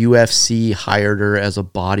then the UFC hired her as a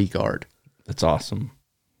bodyguard. That's awesome.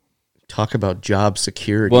 Talk about job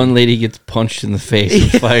security. One lady gets punched in the face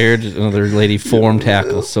and fired. Another lady form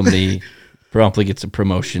tackles somebody, promptly gets a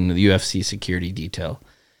promotion to the UFC security detail.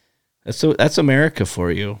 That's America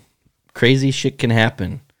for you. Crazy shit can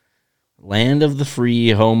happen. Land of the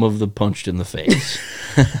free, home of the punched in the face.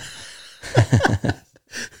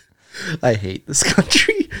 I hate this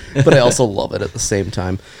country, but I also love it at the same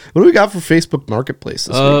time. What do we got for Facebook Marketplace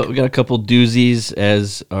this week? We got a couple doozies.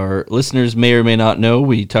 As our listeners may or may not know,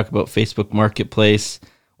 we talk about Facebook Marketplace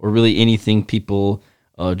or really anything people,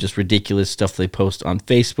 just ridiculous stuff they post on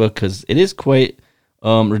Facebook, because it is quite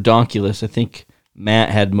redonkulous. I think Matt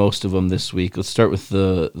had most of them this week. Let's start with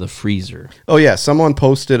the freezer. Oh, yeah. Someone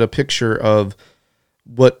posted a picture of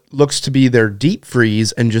what looks to be their deep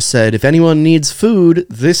freeze and just said, if anyone needs food,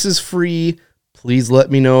 this is free. Please let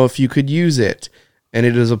me know if you could use it. And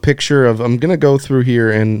it is a picture of, I'm going to go through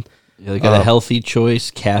here and... Yeah, they got a Healthy Choice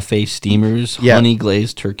cafe steamers, honey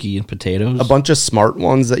glazed turkey and potatoes. A bunch of smart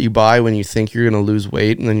ones that you buy when you think you're going to lose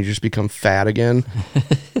weight and then you just become fat again.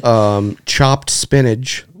 Chopped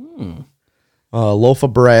spinach. Loaf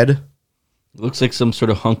of bread. It looks like some sort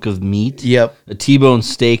of hunk of meat. Yep. A T-bone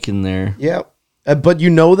steak in there. Yep. But you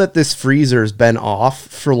know that this freezer's been off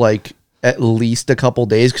for like at least a couple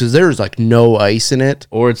days because there's like no ice in it.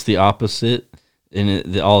 Or it's the opposite.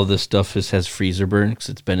 And all of this stuff has freezer burn because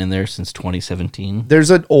it's been in there since 2017. There's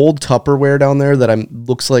an old Tupperware down there that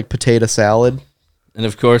looks like potato salad. And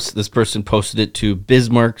of course, this person posted it to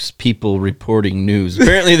Bismarck's People Reporting News.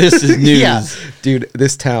 Apparently, this is news. Yeah, dude,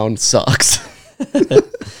 this town sucks.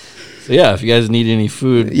 So yeah, if you guys need any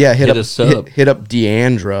food, hit us up. Hit up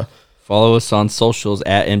Deandra. Follow us on socials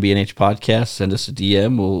at NBNH Podcast. Send us a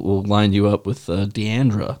DM. We'll line you up with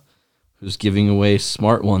Deandra, who's giving away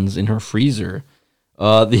smart ones in her freezer.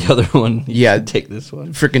 The other one, take this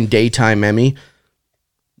one. Freaking daytime Emmy.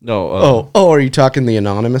 No. Are you talking the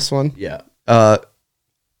anonymous one? Yeah.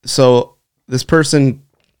 So this person,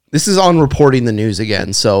 this is on Reporting the News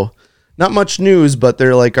again. So not much news, but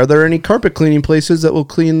they're like, are there any carpet cleaning places that will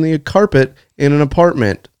clean the carpet in an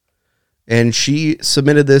apartment? And she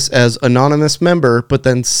submitted this as anonymous member, but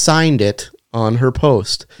then signed it on her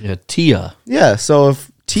post. Yeah, Tia. Yeah, so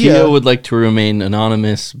if Tia would like to remain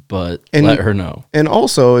anonymous, but let her know. And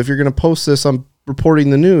also, if you're going to post this on Reporting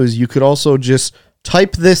the News, you could also just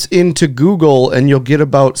type this into Google and you'll get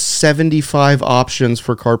about 75 options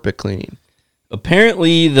for carpet cleaning.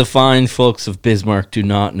 Apparently, the fine folks of Bismarck do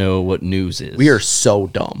not know what news is. We are so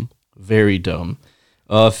dumb. Very dumb.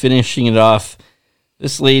 Finishing it off,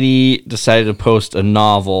 this lady decided to post a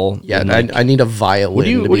novel. Yeah, I need a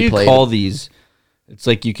violin what do you call these? It's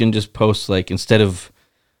like you can just post, like, instead of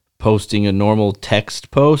posting a normal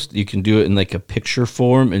text post, you can do it in like a picture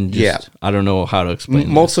form and just, I don't know how to explain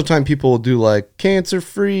Most of the time people will do like cancer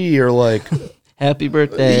free or like happy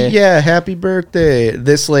birthday. Yeah, happy birthday.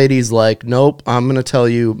 This lady's like, nope, I'm going to tell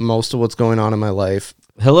you most of what's going on in my life.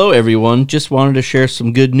 Hello, everyone. Just wanted to share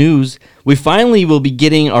some good news. We finally will be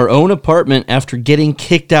getting our own apartment after getting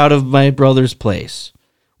kicked out of my brother's place.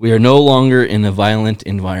 We are no longer in a violent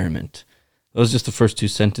environment. That was just the first two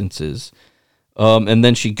sentences. And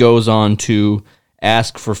then she goes on to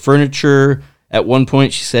ask for furniture. At one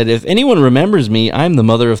point, she said, if anyone remembers me, I'm the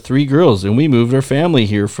mother of 3 girls, and we moved our family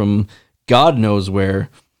here from God knows where.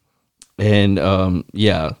 And,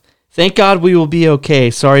 thank God we will be okay.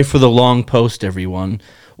 Sorry for the long post, everyone.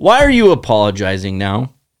 Why are you apologizing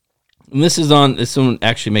now? And this one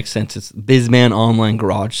actually makes sense. It's Bizman Online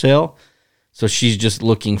Garage Sale. So she's just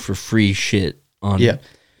looking for free shit on it.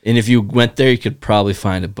 And if you went there, you could probably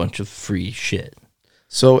find a bunch of free shit.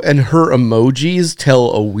 So, and her emojis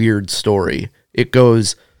tell a weird story. It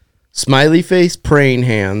goes smiley face, praying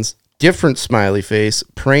hands, different smiley face,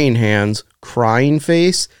 praying hands, crying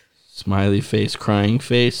face, smiley face, crying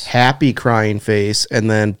face, happy crying face, and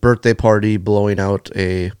then birthday party blowing out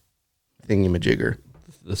a thingy-majigger.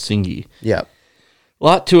 The Singy. Yeah. A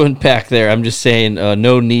lot to unpack there. I'm just saying,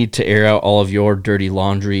 no need to air out all of your dirty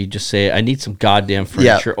laundry. Just say, I need some goddamn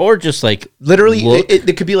furniture. Or just like... Literally,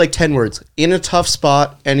 it could be like 10 words. In a tough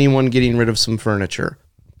spot, anyone getting rid of some furniture.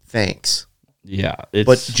 Thanks. Yeah.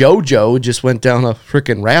 But JoJo just went down a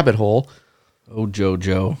freaking rabbit hole. Oh,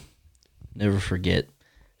 JoJo. Never forget.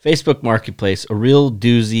 Facebook Marketplace, a real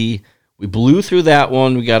doozy. We blew through that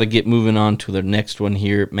one. We got to get moving on to the next one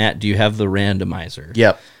here. Matt, do you have the randomizer?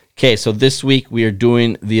 Yep. Okay, so this week we are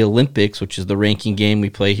doing the Olympics, which is the ranking game we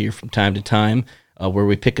play here from time to time, where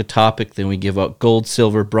we pick a topic, then we give out gold,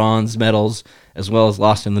 silver, bronze medals, as well as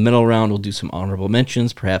lost in the middle round. We'll do some honorable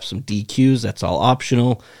mentions, perhaps some DQs. That's all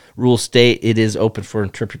optional. Rules state it is open for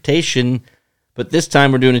interpretation, but this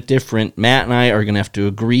time we're doing it different. Matt and I are going to have to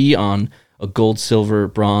agree on a gold, silver,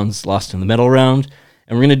 bronze, lost in the middle round,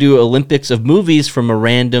 and we're going to do Olympics of movies from a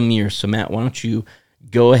random year. So, Matt, why don't you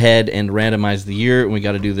go ahead and randomize the year, and we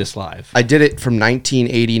got to do this live. I did it from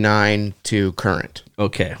 1989 to current.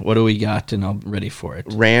 Okay, what do we got? And I'm ready for it.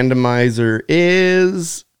 Randomizer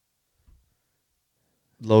is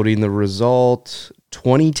loading the result.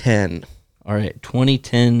 2010. All right,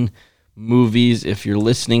 2010 movies. If you're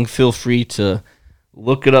listening, feel free to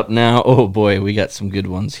look it up now. Oh boy, we got some good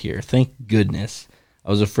ones here. Thank goodness. I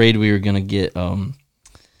was afraid we were gonna get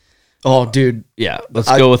Oh, dude. Yeah, let's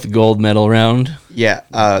go with the gold medal round. Yeah,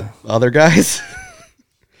 other guys.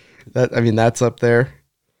 That's up there.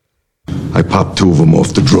 I pop two of them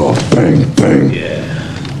off the draw. Bang, bang. Yeah.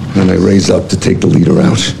 Then I raise up to take the leader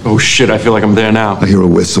out. Oh shit, I feel like I'm there now. I hear a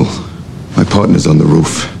whistle. My partner's on the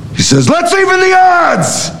roof. He says, "Let's even the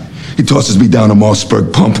odds!" He tosses me down a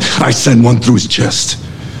Mossberg pump. I send one through his chest.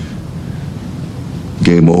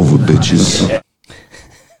 Game over, bitches.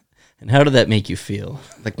 And how did that make you feel?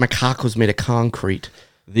 Like my cock was made of concrete.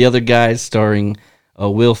 The other guys, starring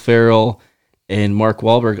Will Ferrell and Mark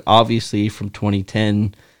Wahlberg, obviously from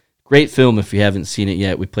 2010. Great film if you haven't seen it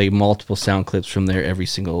yet. We play multiple sound clips from there every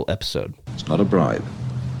single episode. It's not a bribe.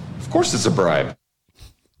 Of course it's a bribe.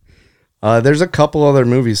 There's a couple other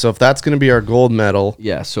movies, so if that's going to be our gold medal.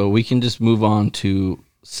 Yeah, so we can just move on to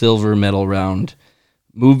silver medal round.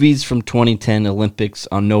 Movies from 2010 Olympics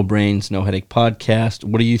on No Brains, No Headache podcast.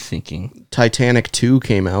 What are you thinking? Titanic 2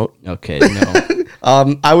 came out. Okay, no.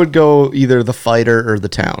 I would go either The Fighter or The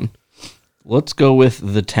Town. Let's go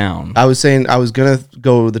with The Town. I was saying I was going to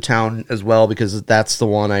go The Town as well because that's the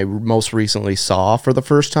one I most recently saw for the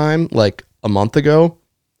first time, like a month ago.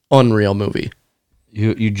 Unreal movie.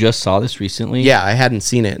 You just saw this recently? Yeah, I hadn't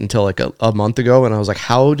seen it until like a month ago, and I was like,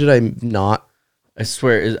 how did I not? I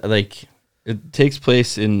swear, it takes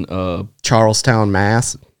place in Charlestown,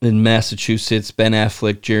 Mass. In Massachusetts. Ben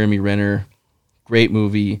Affleck, Jeremy Renner. Great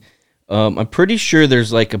movie. I'm pretty sure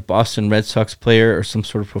there's like a Boston Red Sox player or some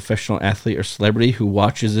sort of professional athlete or celebrity who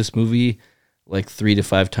watches this movie like 3 to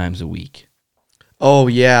 5 times a week. Oh,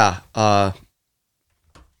 yeah. I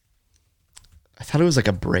thought it was like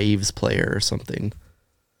a Braves player or something.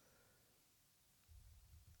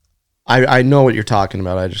 I know what you're talking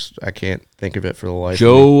about. I can't think of it for the life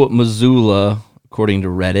Joe Mazzulla, according to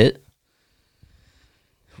Reddit,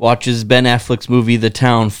 watches Ben Affleck's movie The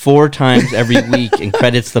Town 4 times every week and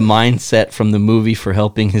credits the mindset from the movie for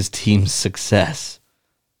helping his team's success.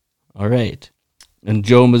 All right. And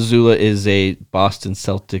Joe Mazzulla is a Boston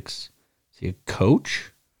Celtics. Is he a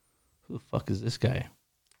coach? Who the fuck is this guy?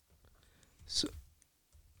 So,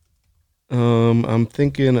 I'm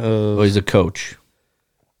thinking of... Oh, he's a coach.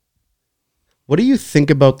 What do you think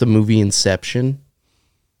about the movie Inception?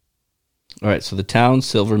 All right, so The Town,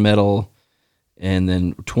 silver medal, and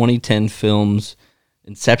then 2010 films.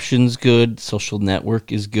 Inception's good. Social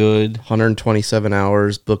Network is good. 127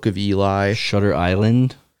 Hours, Book of Eli. Shutter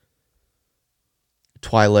Island.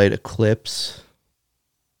 Twilight Eclipse.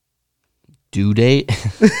 Due Date.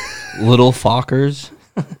 Little Fockers.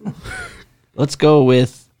 Let's go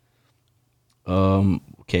with...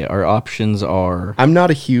 Okay, our options are... I'm not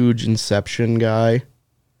a huge Inception guy.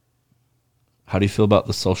 How do you feel about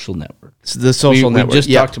The Social Network? The Social Network. We just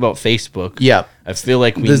talked about Facebook. Yeah. I feel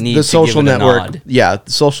like we need the to Social give it Network. a nod. Yeah,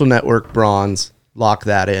 the Social Network bronze. Lock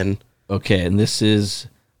that in. Okay, and this is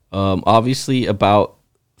obviously about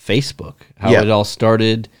Facebook. How it all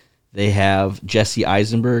started. They have Jesse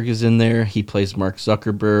Eisenberg is in there. He plays Mark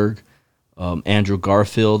Zuckerberg. Andrew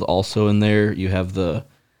Garfield also in there. You have the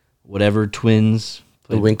whatever twins.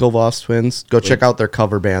 The Winklevoss twins. Go check out their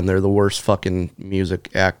cover band. They're the worst fucking music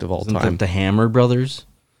act of all time. Isn't that the Hammer brothers?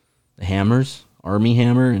 The Hammers? Army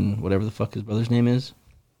Hammer and whatever the fuck his brother's name is?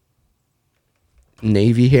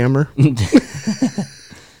 Navy Hammer.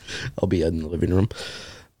 I'll be in the living room.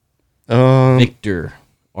 Victor.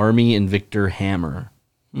 Army and Victor Hammer.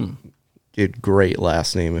 Great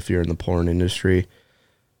last name if you're in the porn industry.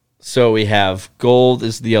 So we have gold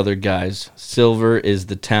is the other guys, silver is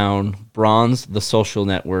the town, bronze the social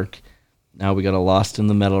network. Now we got a lost in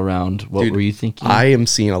the metal round. What were you thinking? I am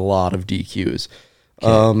seeing a lot of DQs.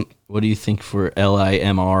 Okay. What do you think for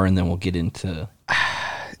LIMR? And then we'll get into.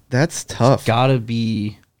 That's tough. It's gotta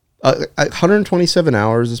be 127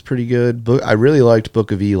 hours is pretty good. I really liked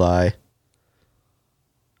Book of Eli.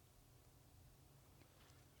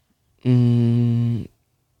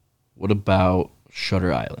 What about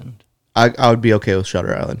Shutter Island? I would be okay with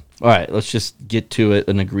Shutter Island. All right, let's just get to it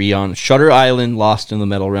and agree on Shutter Island. Lost in the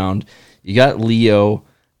metal round. You got Leo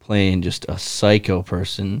playing just a psycho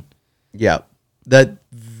person. Yeah, that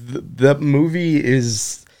movie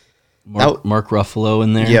is Mark Ruffalo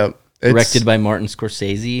in there. Yeah, directed by Martin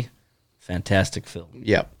Scorsese. Fantastic film.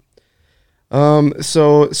 Yeah.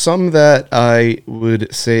 So some that I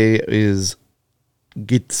would say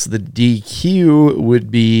gets the DQ would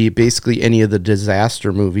be basically any of the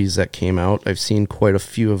disaster movies that came out. I've seen quite a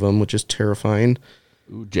few of them, which is terrifying.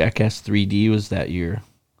 Ooh, Jackass 3D was that year.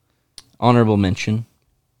 Honorable mention.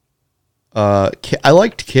 I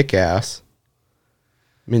liked Kick-Ass.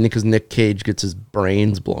 Mainly because Nick Cage gets his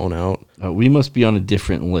brains blown out. We must be on a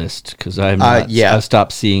different list because I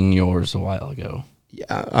stopped seeing yours a while ago.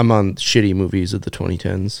 Yeah, I'm on shitty movies of the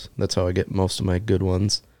 2010s. That's how I get most of my good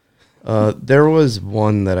ones. There was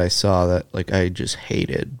one that I saw that I just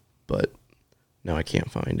hated, but now I can't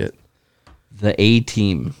find it. The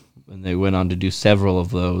A-Team, when they went on to do several of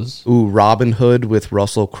those. Ooh, Robin Hood with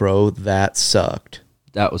Russell Crowe, that sucked.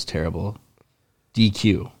 That was terrible.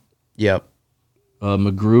 DQ. Yep.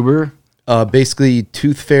 MacGruber. Basically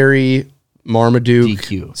Tooth Fairy, Marmaduke,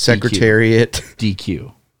 DQ. Secretariat.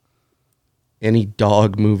 DQ. Any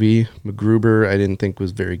dog movie. MacGruber I didn't think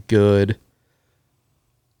was very good.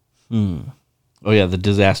 Oh yeah, the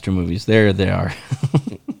disaster movies. There they are.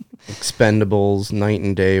 Expendables, Night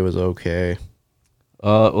and Day was okay.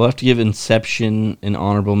 We'll have to give Inception an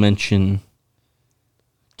honorable mention.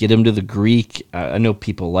 Get Him to the Greek. I know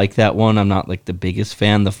people like that one. I'm not the biggest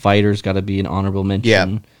fan. The Fighter's got to be an honorable mention.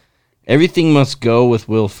 Yeah. Everything Must Go with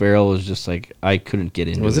Will Ferrell was just I couldn't get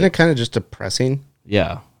into it. Wasn't it kind of just depressing?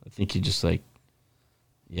 Yeah. I think he just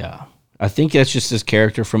yeah. I think that's just his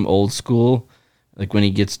character from Old School. When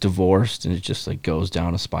he gets divorced and it just goes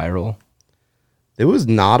down a spiral. It was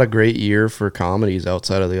not a great year for comedies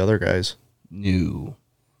outside of the other guys. No.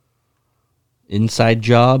 Inside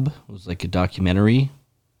Job was a documentary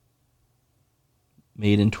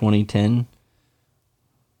made in 2010.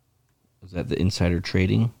 Was that the insider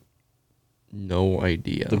trading? No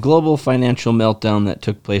idea. The global financial meltdown that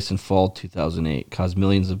took place in fall 2008 caused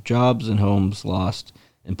millions of jobs and homes lost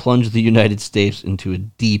and plunged the United States into a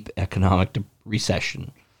deep economic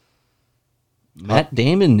recession. Matt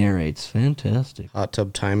Damon narrates. Fantastic. Hot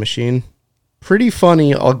Tub Time Machine. Pretty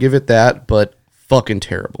funny, I'll give it that, but fucking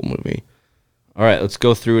terrible movie. All right, let's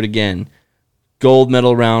go through it again. Gold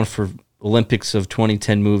medal round for Olympics of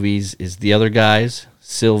 2010 movies is The Other Guys.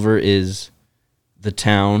 Silver is The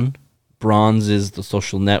Town. Bronze is The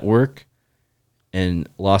Social Network. And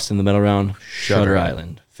lost in the medal round, Shutter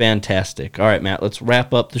Island. Fantastic. All right, Matt, let's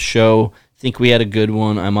wrap up the show. Think we had a good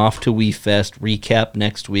one. I'm off to WeFest. Recap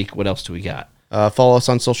next week. What else do we got? Follow us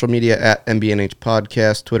on social media at MBNH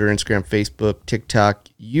Podcast, Twitter, Instagram, Facebook, TikTok,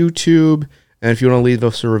 YouTube. And if you want to leave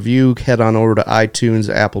us a review, head on over to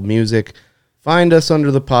iTunes, Apple Music. Find us under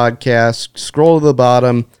the podcast. Scroll to the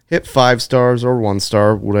bottom. Hit 5 stars or 1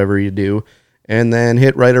 star, whatever you do. And then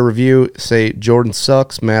hit write a review. Say Jordan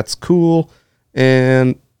sucks, Matt's cool.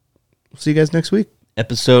 And we'll see you guys next week.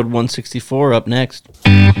 Episode 164 up next.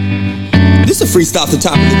 This is a freestyle off the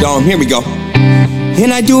top of the dome. Here we go.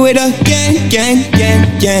 And I do it again, again,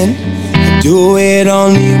 again, again. I do it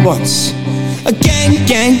only once. Again,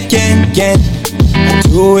 again, again, again. I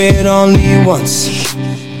do it only once.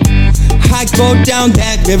 I go down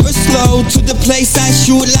that river slow to the place I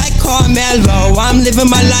shoot like Carmelo. I'm living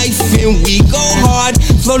my life and we go hard,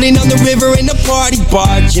 floating on the river in a party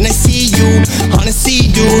barge. And I see you on a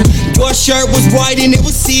sea-doo. Your shirt was white and it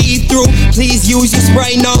was see-through. Please use your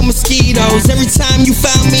spray, no mosquitoes. Every time you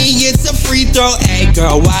found me, it's a free throw. Hey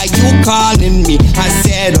girl, why you calling me? I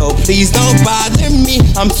said, oh please don't bother me.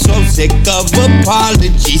 I'm so sick of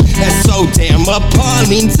apologies. That's so damn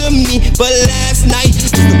appalling to me. But last night was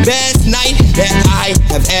the best night that I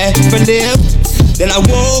have ever lived. Then I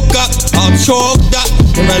woke up all choked up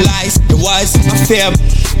and realized it was a fib.